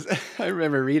thought that was, I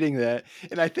remember reading that.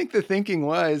 And I think the thinking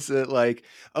was that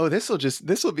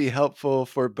this will be helpful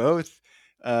for both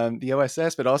the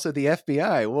OSS, but also the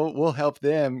FBI. We'll help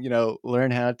them,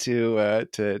 learn how to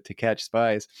catch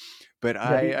spies. But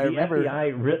I remember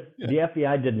the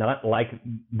FBI did not like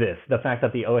this. The fact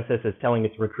that the OSS is telling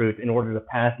its recruits in order to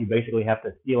pass, you basically have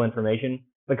to steal information,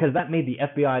 because that made the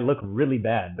FBI look really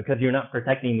bad because you're not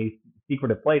protecting these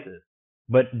secretive places.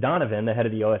 But Donovan, the head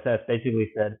of the OSS,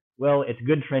 basically said, well, it's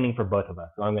good training for both of us,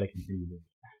 so I'm going to continue doing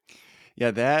it.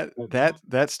 Yeah,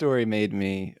 that story made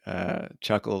me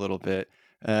chuckle a little bit.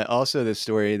 Also, the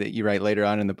story that you write later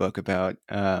on in the book about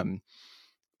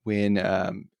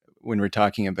when we're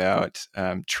talking about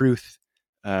truth.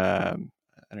 I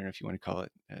don't know if you want to call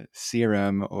it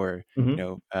serum or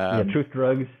truth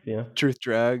drugs. Yeah, truth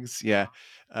drugs. Yeah,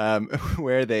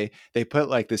 where they put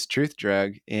like this truth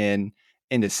drug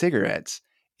into cigarettes,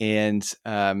 and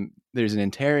there's an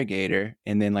interrogator,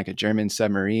 and then like a German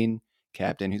submarine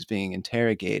captain who's being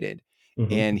interrogated,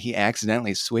 and he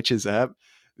accidentally switches up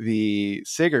the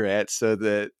cigarette so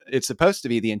that it's supposed to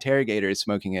be the interrogator is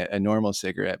smoking a normal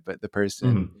cigarette, but the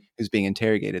person who's being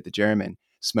interrogated, the German,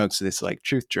 smokes this like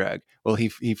truth drug. Well, he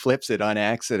flips it on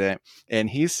accident, and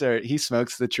he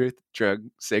smokes the truth drug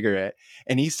cigarette,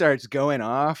 and he starts going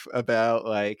off about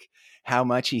like how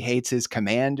much he hates his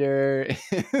commander,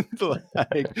 and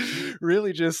like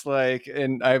really just like,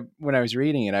 and when I was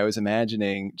reading it, I was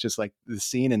imagining just like the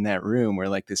scene in that room where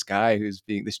like this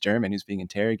German who's being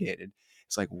interrogated.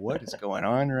 It's like, what is going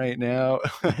on right now?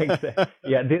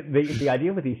 Yeah, the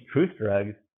idea with these truth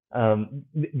drugs,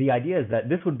 the idea is that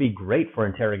this would be great for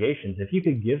interrogations. If you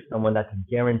could give someone that could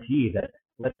guarantee that,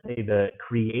 let's say, the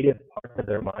creative parts of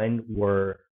their mind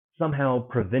were somehow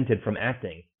prevented from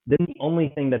acting, then the only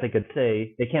thing that they could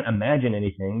say, they can't imagine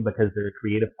anything because their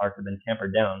creative parts have been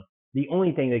tampered down. The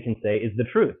only thing they can say is the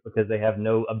truth because they have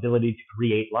no ability to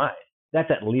create lies.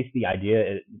 That's at least the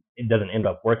idea. It doesn't end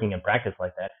up working in practice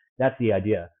like that. That's the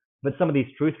idea. But some of these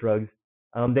truth drugs,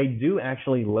 they do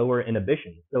actually lower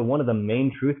inhibition. So one of the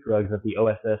main truth drugs that the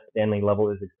OSS Stanley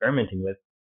Lovell is experimenting with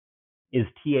is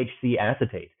THC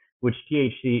acetate, which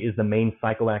THC is the main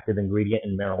psychoactive ingredient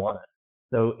in marijuana.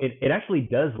 So it actually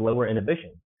does lower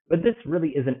inhibition. But this really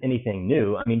isn't anything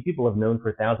new. I mean, people have known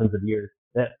for thousands of years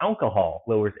that alcohol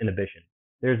lowers inhibition.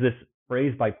 There's this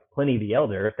phrase by Pliny the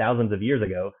Elder thousands of years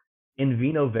ago, in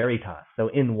vino veritas. So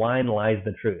in wine lies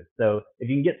the truth. So if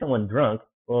you can get someone drunk,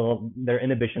 well, their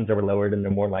inhibitions are lowered and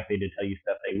they're more likely to tell you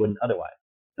stuff they wouldn't otherwise.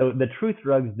 So the truth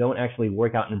drugs don't actually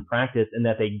work out in practice in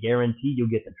that they guarantee you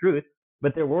get the truth,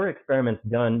 but there were experiments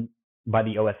done by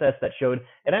the OSS that showed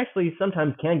it actually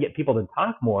sometimes can get people to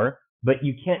talk more, but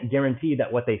you can't guarantee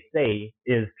that what they say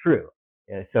is true.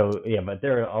 But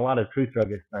there are a lot of truth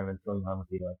drug experiments going on with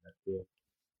the OSS too.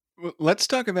 Well, let's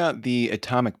talk about the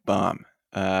atomic bomb,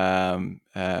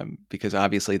 because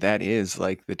obviously that is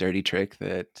like the dirty trick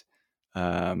that,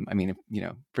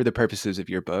 for the purposes of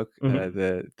your book,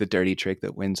 the dirty trick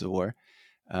that wins the war.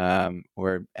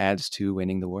 or adds to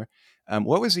winning the war.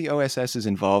 What was the OSS's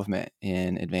involvement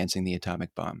in advancing the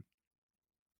atomic bomb?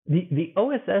 The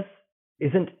OSS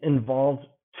isn't involved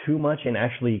too much in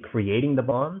actually creating the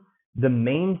bomb. The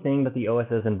main thing that the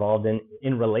OSS is involved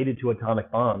in related to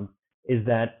atomic bombs is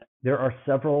that there are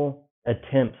several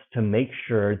attempts to make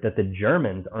sure that the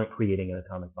Germans aren't creating an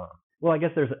atomic bomb. Well, I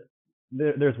guess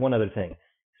there's one other thing.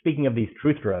 Speaking of these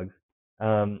truth drugs,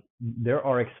 there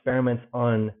are experiments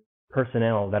on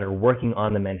personnel that are working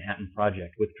on the Manhattan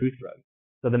Project with truth drugs.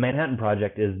 So the Manhattan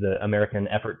Project is the American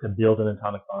effort to build an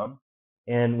atomic bomb.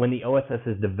 And when the OSS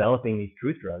is developing these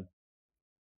truth drugs,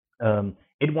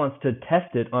 it wants to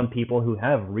test it on people who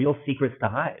have real secrets to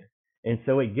hide. And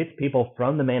so it gets people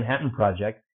from the Manhattan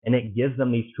Project and it gives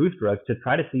them these truth drugs to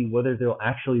try to see whether they'll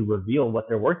actually reveal what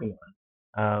they're working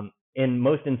on. In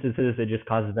most instances, it just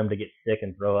causes them to get sick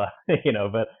and throw up,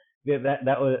 But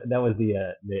that was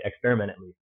the experiment at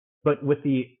least. But with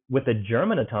the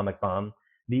German atomic bomb,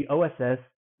 the OSS,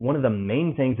 one of the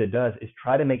main things it does is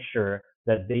try to make sure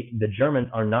that the Germans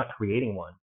are not creating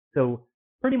one. So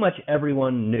pretty much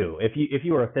everyone knew. If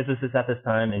you were a physicist at this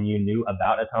time and you knew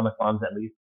about atomic bombs at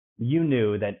least, you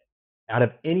knew that out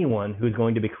of anyone who's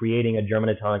going to be creating a German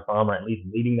atomic bomb or at least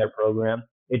leading their program,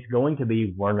 it's going to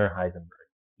be Werner Heisenberg.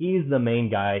 He's the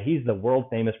main guy. He's the world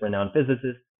famous renowned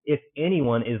physicist. If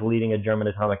anyone is leading a German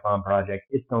atomic bomb project,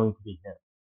 it's going to be him.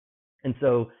 And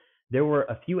so there were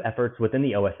a few efforts within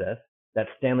the OSS that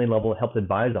Stanley Lovell helped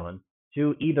advise on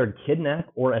to either kidnap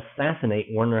or assassinate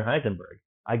Werner Heisenberg.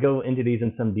 I go into these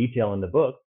in some detail in the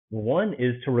book. One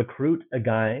is to recruit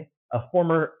a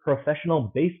former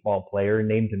professional baseball player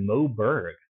named Mo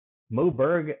Berg. Mo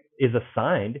Berg is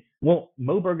assigned,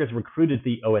 Mo Berg is recruited to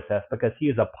the OSS because he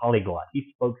is a polyglot.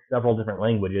 He spoke several different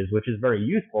languages, which is very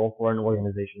useful for an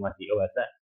organization like the OSS.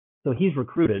 So he's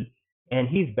recruited, and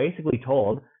he's basically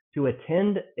told to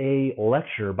attend a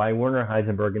lecture by Werner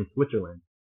Heisenberg in Switzerland.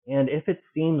 And if it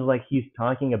seems like he's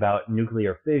talking about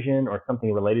nuclear fission or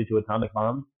something related to atomic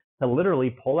bombs, to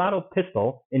literally pull out a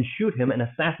pistol and shoot him and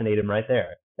assassinate him right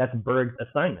there. That's Berg's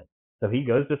assignment. So he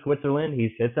goes to Switzerland, he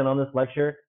sits in on this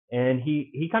lecture, and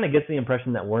he kind of gets the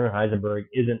impression that Werner Heisenberg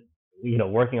isn't,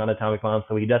 working on atomic bombs,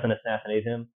 so he doesn't assassinate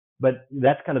him. But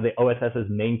that's kind of the OSS's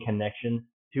main connection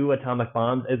to atomic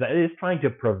bombs, is that it is trying to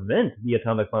prevent the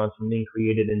atomic bombs from being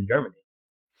created in Germany.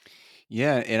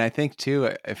 Yeah, and I think too,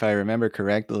 if I remember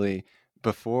correctly,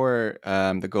 before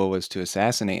the goal was to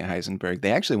assassinate Heisenberg,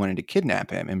 they actually wanted to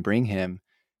kidnap him and bring him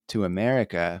to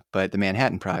America, but the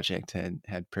Manhattan Project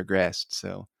had progressed,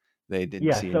 so they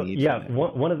didn't see a need for that.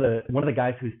 One of the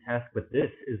guys who's tasked with this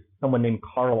is someone named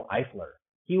Karl Eifler.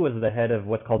 He was the head of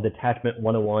what's called Detachment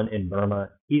 101 in Burma.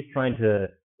 He's trying to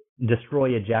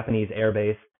destroy a Japanese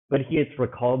airbase, but he gets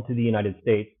recalled to the United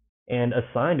States and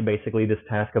assigned basically this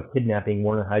task of kidnapping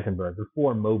Werner Heisenberg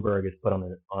before Mo Berg is put on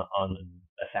an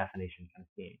assassination kind of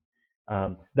scheme.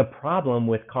 The problem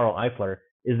with Karl Eifler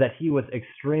is that he was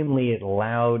extremely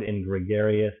loud and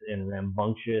gregarious and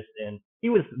rambunctious, and he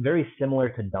was very similar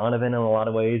to Donovan in a lot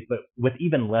of ways, but with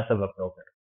even less of a filter.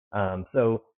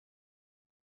 So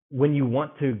when you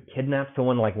want to kidnap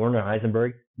someone like Werner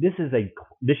Heisenberg, this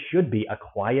should be a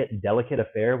quiet, delicate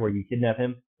affair where you kidnap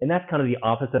him, and that's kind of the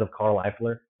opposite of Karl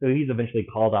Eifler. So he's eventually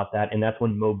called off that, and that's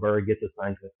when Mo Berg gets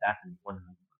assigned to assassinate Werner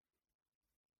Heisenberg.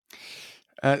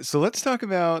 So let's talk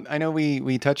about. I know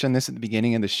we touched on this at the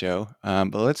beginning of the show,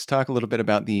 but let's talk a little bit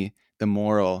about the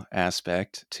moral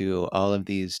aspect to all of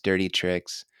these dirty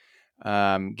tricks.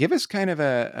 Give us kind of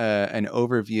an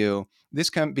overview. This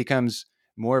becomes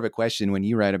more of a question when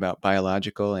you write about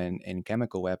biological and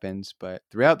chemical weapons, but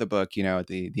throughout the book,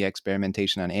 the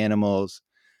experimentation on animals,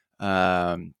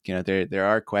 there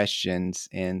are questions.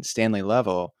 And Stanley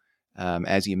Lovell,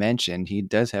 as you mentioned, he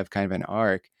does have kind of an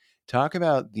arc. Talk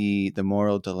about the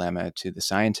moral dilemma to the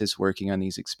scientists working on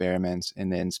these experiments,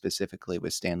 and then specifically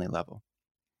with Stanley Lovell.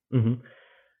 Mm-hmm.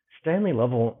 Stanley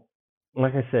Lovell,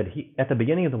 like I said, at the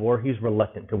beginning of the war, he's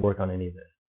reluctant to work on any of this.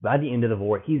 By the end of the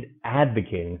war, he's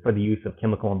advocating for the use of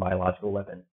chemical and biological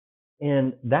weapons.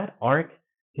 And that arc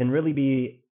can really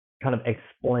be kind of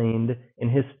explained in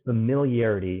his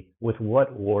familiarity with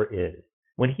what war is.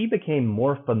 When he became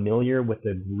more familiar with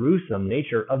the gruesome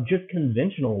nature of just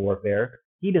conventional warfare,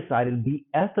 he decided the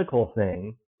ethical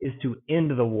thing is to end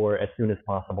the war as soon as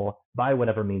possible by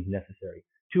whatever means necessary.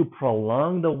 To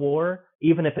prolong the war,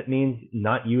 even if it means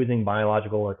not using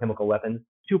biological or chemical weapons,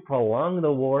 to prolong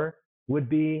the war would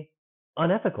be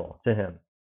unethical to him.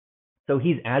 So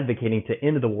he's advocating to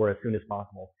end the war as soon as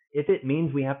possible. If it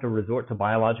means we have to resort to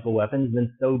biological weapons,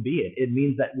 then so be it. It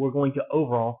means that we're going to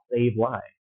overall save lives.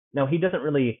 Now he doesn't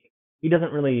really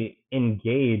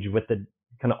engage with the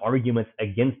kind of arguments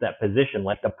against that position,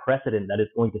 like the precedent that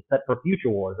it's going to set for future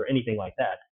wars or anything like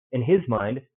that. In his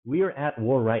mind, we are at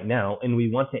war right now, and we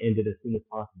want to end it as soon as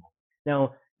possible.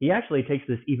 Now, he actually takes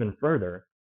this even further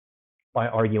by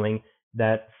arguing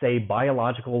that, say,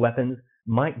 biological weapons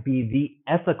might be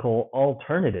the ethical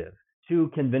alternative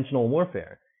to conventional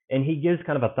warfare. And he gives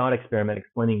kind of a thought experiment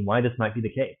explaining why this might be the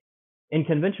case. In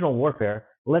conventional warfare,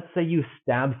 let's say you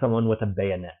stab someone with a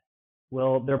bayonet.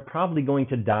 Well, they're probably going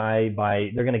to die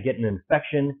they're going to get an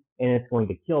infection, and it's going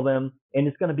to kill them, and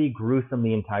it's going to be gruesome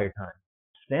the entire time.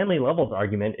 Stanley Lovell's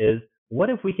argument is, what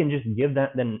if we can just give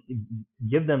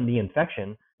them the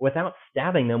infection without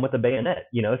stabbing them with a bayonet?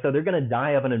 So they're going to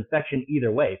die of an infection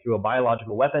either way, through a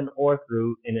biological weapon or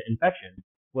through an infection.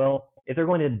 Well, if they're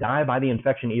going to die by the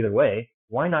infection either way,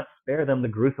 why not spare them the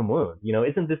gruesome wound?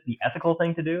 Isn't this the ethical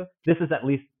thing to do? This is at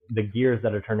least the gears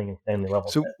that are turning in Stanley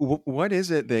Lovell's So head. what is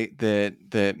it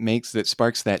that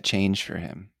sparks that change for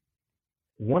him?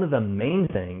 One of the main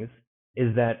things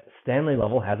is that Stanley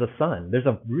Lovell has a son. There's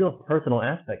a real personal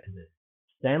aspect to this.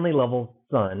 Stanley Lovell's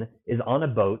son is on a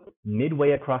boat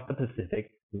midway across the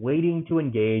Pacific, waiting to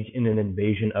engage in an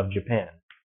invasion of Japan.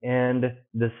 And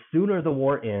the sooner the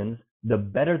war ends, the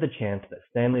better the chance that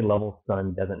Stanley Lovell's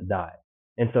son doesn't die.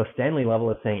 And so Stanley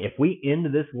Lovell is saying, if we end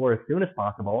this war as soon as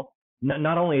possible,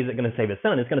 not only is it going to save his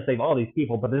son, it's going to save all these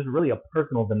people, but there's really a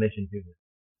personal dimension to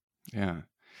this. Yeah.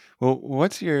 Well,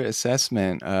 what's your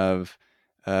assessment of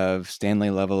Stanley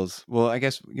Lovell's? Well, I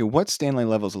guess what's Stanley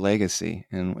Lovell's legacy,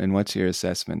 and what's your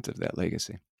assessment of that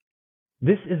legacy?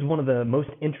 This is one of the most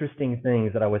interesting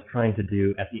things that I was trying to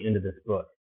do at the end of this book.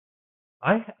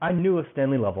 I knew of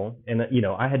Stanley Lovell, and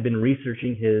I had been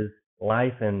researching his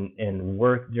life and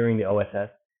work during the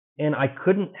OSS, and I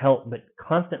couldn't help but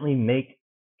constantly make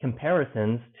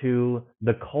comparisons to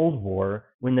the Cold War,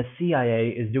 when the CIA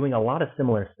is doing a lot of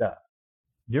similar stuff.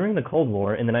 During the Cold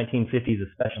War, in the 1950s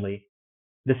especially,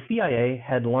 the CIA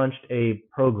had launched a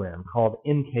program called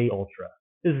MK-Ultra.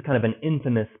 This is kind of an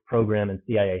infamous program in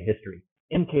CIA history.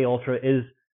 MK-Ultra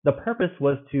the purpose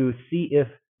was to see if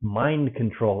mind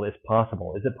control is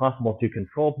possible. Is it possible to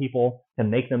control people, to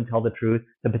make them tell the truth,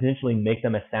 to potentially make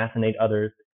them assassinate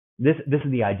others? This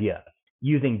is the idea,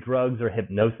 using drugs or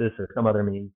hypnosis or some other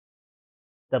means.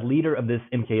 The leader of this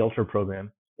MK-Ultra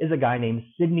program is a guy named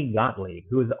Sidney Gottlieb,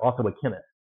 who is also a chemist.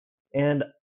 And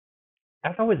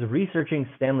as I was researching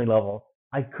Stanley Lovell,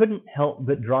 I couldn't help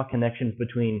but draw connections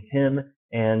between him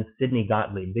and Sidney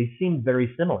Gottlieb. They seemed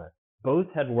very similar. Both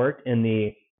had worked in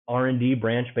the R&D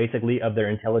branch, basically, of their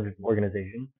intelligence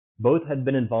organization. Both had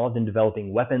been involved in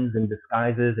developing weapons and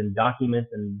disguises and documents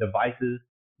and devices.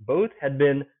 Both had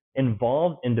been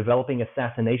involved in developing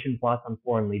assassination plots on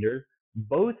foreign leaders.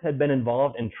 Both had been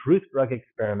involved in truth drug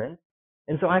experiments.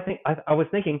 And so I was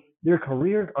thinking, their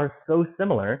careers are so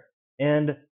similar,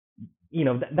 and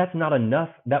that's not enough.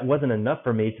 That wasn't enough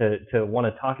for me to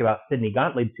want to talk about Sidney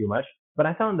Gottlieb too much. But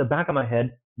I thought in the back of my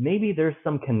head, maybe there's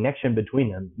some connection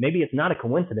between them. Maybe it's not a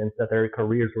coincidence that their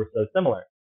careers were so similar.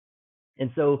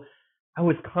 And so I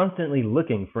was constantly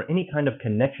looking for any kind of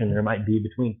connection there might be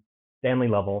between Stanley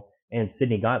Lovell and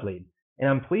Sidney Gottlieb. And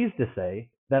I'm pleased to say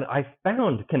that I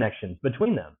found connections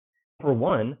between them. For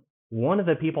one of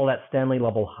the people that Stanley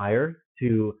Lovell hired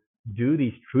to do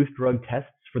these truth drug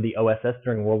tests for the OSS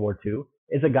during World War II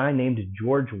is a guy named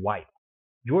George White.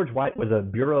 George White was a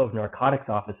Bureau of Narcotics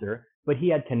officer, but he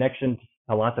had connections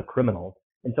to lots of criminals.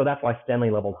 And so that's why Stanley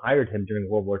Lovell hired him during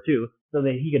World War II, so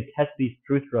that he could test these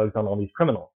truth drugs on all these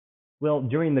criminals. Well,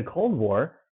 during the Cold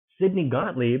War, Sidney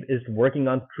Gottlieb is working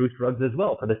on truth drugs as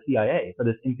well for the CIA, for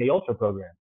this MK-Ultra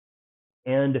program.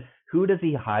 And who does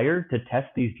he hire to test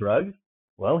these drugs?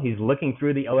 Well, he's looking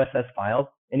through the OSS files,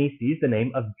 and he sees the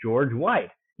name of George White.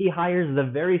 He hires the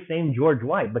very same George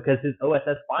White because his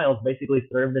OSS files basically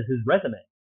served as his resume.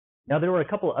 Now, there were a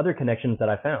couple other connections that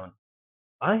I found.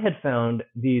 I had found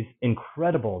these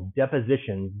incredible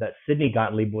depositions that Sidney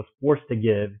Gottlieb was forced to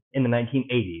give in the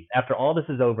 1980s. After all this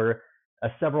is over,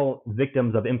 several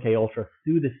victims of MK-Ultra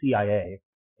sue the CIA,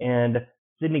 and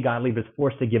Sidney Gottlieb is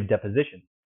forced to give depositions.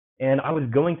 And I was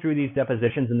going through these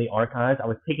depositions in the archives. I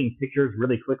was taking pictures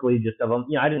really quickly just of them.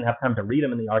 I didn't have time to read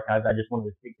them in the archives. I just wanted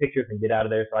to take pictures and get out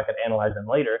of there so I could analyze them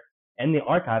later. In the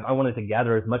archive, I wanted to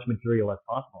gather as much material as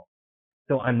possible.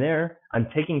 So I'm there, I'm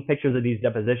taking pictures of these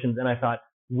depositions, and I thought,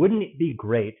 wouldn't it be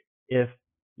great if,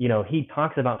 he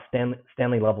talks about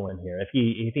Stanley Lovell in here, if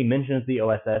he mentions the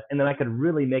OSS, and then I could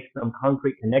really make some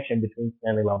concrete connection between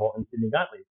Stanley Lovell and Sidney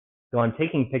Gottlieb. So I'm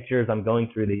taking pictures, I'm going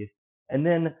through these, and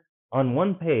then on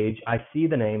one page, I see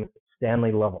the name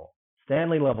Stanley Lovell.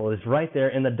 Stanley Lovell is right there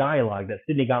in the dialogue that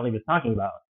Sidney Gottlieb is talking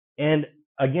about. And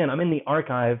again, I'm in the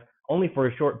archive only for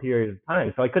a short period of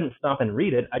time. So I couldn't stop and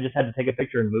read it. I just had to take a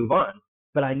picture and move on.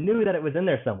 But I knew that it was in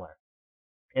there somewhere.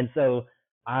 And so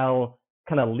I'll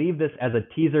kind of leave this as a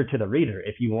teaser to the reader.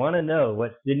 If you want to know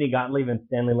what Sidney Gottlieb and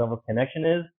Stanley Lovell's connection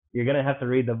is, you're going to have to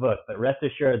read the book. But rest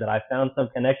assured that I found some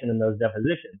connection in those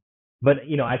depositions. But,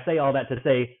 I say all that to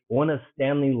say one of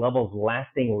Stanley Lovell's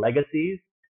lasting legacies,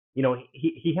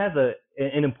 he has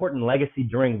an important legacy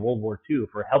during World War II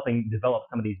for helping develop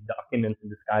some of these documents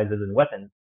and disguises and weapons.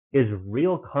 His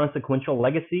real consequential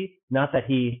legacy, not that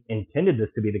he intended this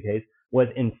to be the case, was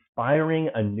inspiring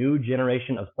a new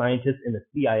generation of scientists in the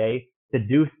CIA to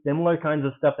do similar kinds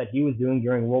of stuff that he was doing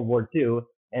during World War II.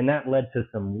 And that led to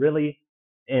some really,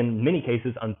 in many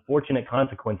cases, unfortunate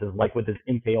consequences, like with this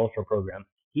MK Ultra program.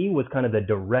 He was kind of the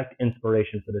direct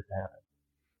inspiration for this to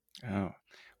happen. Oh,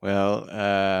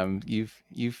 well,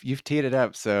 you've teed it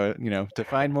up. So, to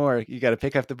find more, you got to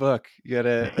pick up the book. You got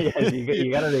to yes,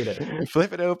 you got to read it.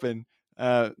 Flip it open.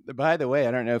 By the way,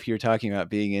 I don't know if you were talking about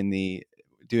being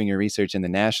doing your research in the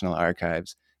National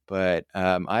Archives, but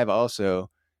I've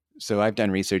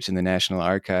done research in the National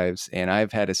Archives, and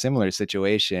I've had a similar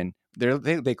situation.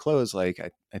 They close I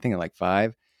think at like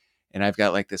 5, and I've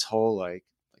got like this whole like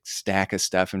stack of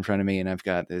stuff in front of me, and I've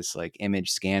got this like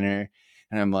image scanner,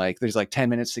 and I'm like, there's like 10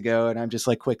 minutes to go, and I'm just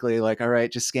like quickly like, all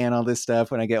right, just scan all this stuff.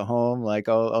 When I get home, like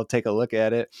I'll take a look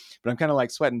at it, but I'm kind of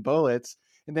like sweating bullets,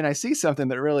 and then I see something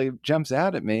that really jumps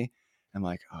out at me. I'm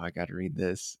like, oh, I got to read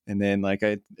this. And then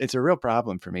it's a real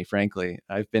problem for me, frankly.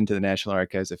 I've been to the National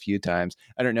Archives a few times.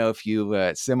 I don't know if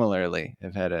you similarly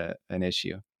have had an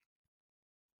issue.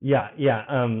 Yeah.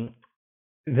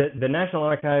 The National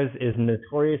Archives is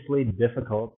notoriously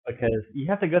difficult because you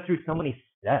have to go through so many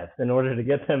steps in order to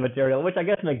get the material, which I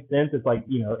guess makes sense. It's like,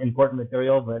 important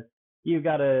material, but you've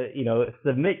got to,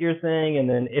 submit your thing. And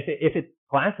then if it's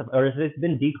classified or if it's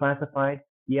been declassified,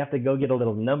 you have to go get a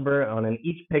little number on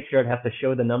each picture. It has to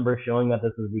show the number showing that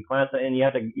this is declassified, and you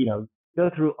have to, go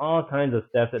through all kinds of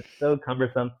steps. It's so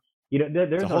cumbersome.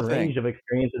 There's a range of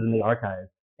experiences in the archives.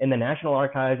 In the National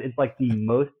Archives, it's like the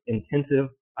most intensive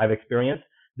I've experienced.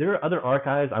 There are other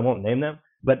archives, I won't name them,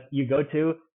 but you go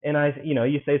to, and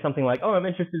you say something like, oh, I'm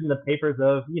interested in the papers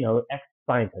of, X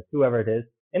scientist, whoever it is.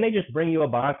 And they just bring you a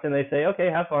box and they say, okay,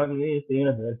 have fun, see you in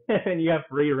a bit. And you have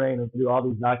free reign to do all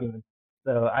these documents.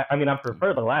 So, I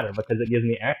prefer the latter because it gives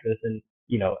me access, and,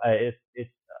 it's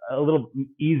a little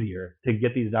easier to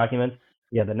get these documents.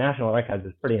 Yeah, the National Archives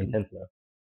is pretty intense, though.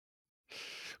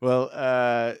 Well,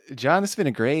 John, this has been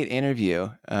a great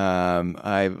interview.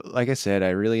 Like I said, I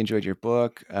really enjoyed your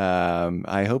book.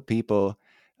 I hope people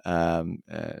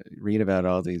read about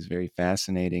all these very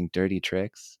fascinating dirty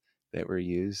tricks that were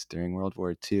used during World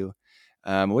War II.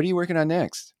 What are you working on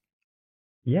next?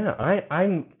 Yeah,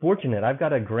 I'm fortunate. I've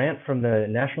got a grant from the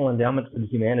National Endowment for the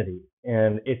Humanities,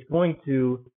 and it's going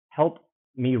to help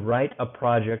me write a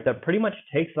project that pretty much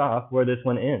takes off where this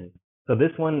one ends. So this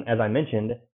one, as I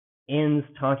mentioned, ends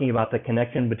talking about the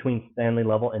connection between Stanley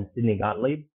Lovell and Sidney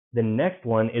Gottlieb. The next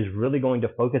one is really going to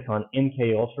focus on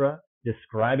MK Ultra,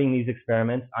 describing these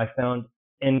experiments. I found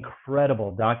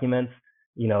incredible documents,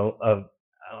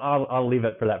 I'll leave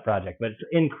it for that project, but it's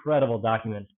incredible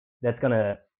documents that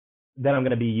I'm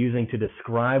going to be using to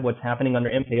describe what's happening under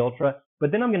MK Ultra.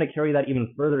 But then I'm going to carry that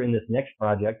even further in this next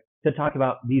project to talk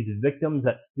about these victims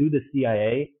that sue the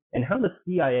CIA and how the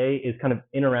CIA is kind of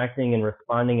interacting and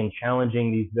responding and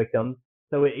challenging these victims.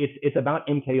 So it's about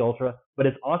MK Ultra, but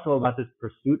it's also about this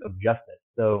pursuit of justice.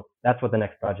 So that's what the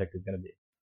next project is going to be.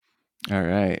 All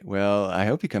right. Well, I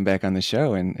hope you come back on the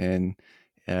show and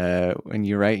when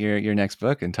you write your next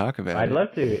book and talk about it. I'd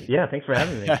love to. Yeah, thanks for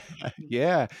having me.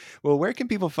 Yeah. Well, where can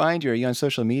people find you? Are you on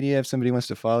social media? If somebody wants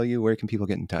to follow you, where can people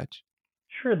get in touch?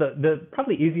 Sure. The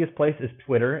probably easiest place is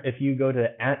Twitter. If you go to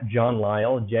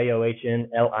 @JohnLisle,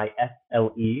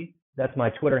 JohnLisle, that's my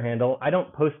Twitter handle. I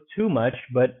don't post too much,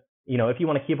 but if you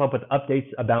want to keep up with updates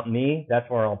about me, that's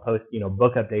where I'll post,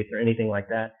 book updates or anything like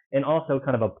that. And also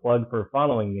kind of a plug for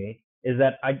following me is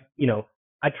that I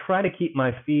try to keep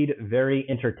my feed very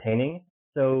entertaining.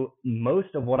 So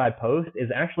most of what I post is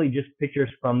actually just pictures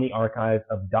from the archive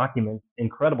of documents,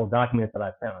 incredible documents that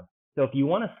I've found. So if you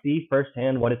want to see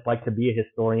firsthand what it's like to be a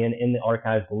historian in the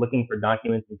archives, looking for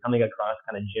documents and coming across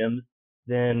kind of gems,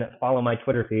 then follow my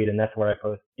Twitter feed, and that's where I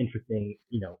post interesting,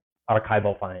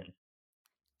 archival finds.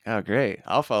 Oh, great.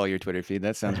 I'll follow your Twitter feed.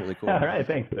 That sounds really cool. All right.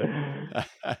 Thanks.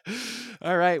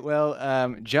 All right.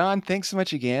 Well, John, thanks so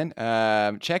much again.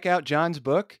 Check out John's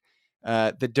book,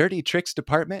 The Dirty Tricks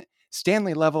Department,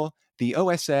 Stanley Lovell, the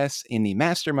OSS in the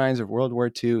Masterminds of World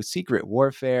War II, Secret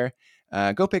Warfare.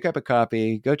 Go pick up a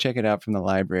copy. Go check it out from the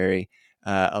library.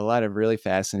 A lot of really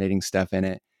fascinating stuff in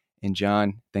it. And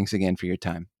John, thanks again for your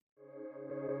time.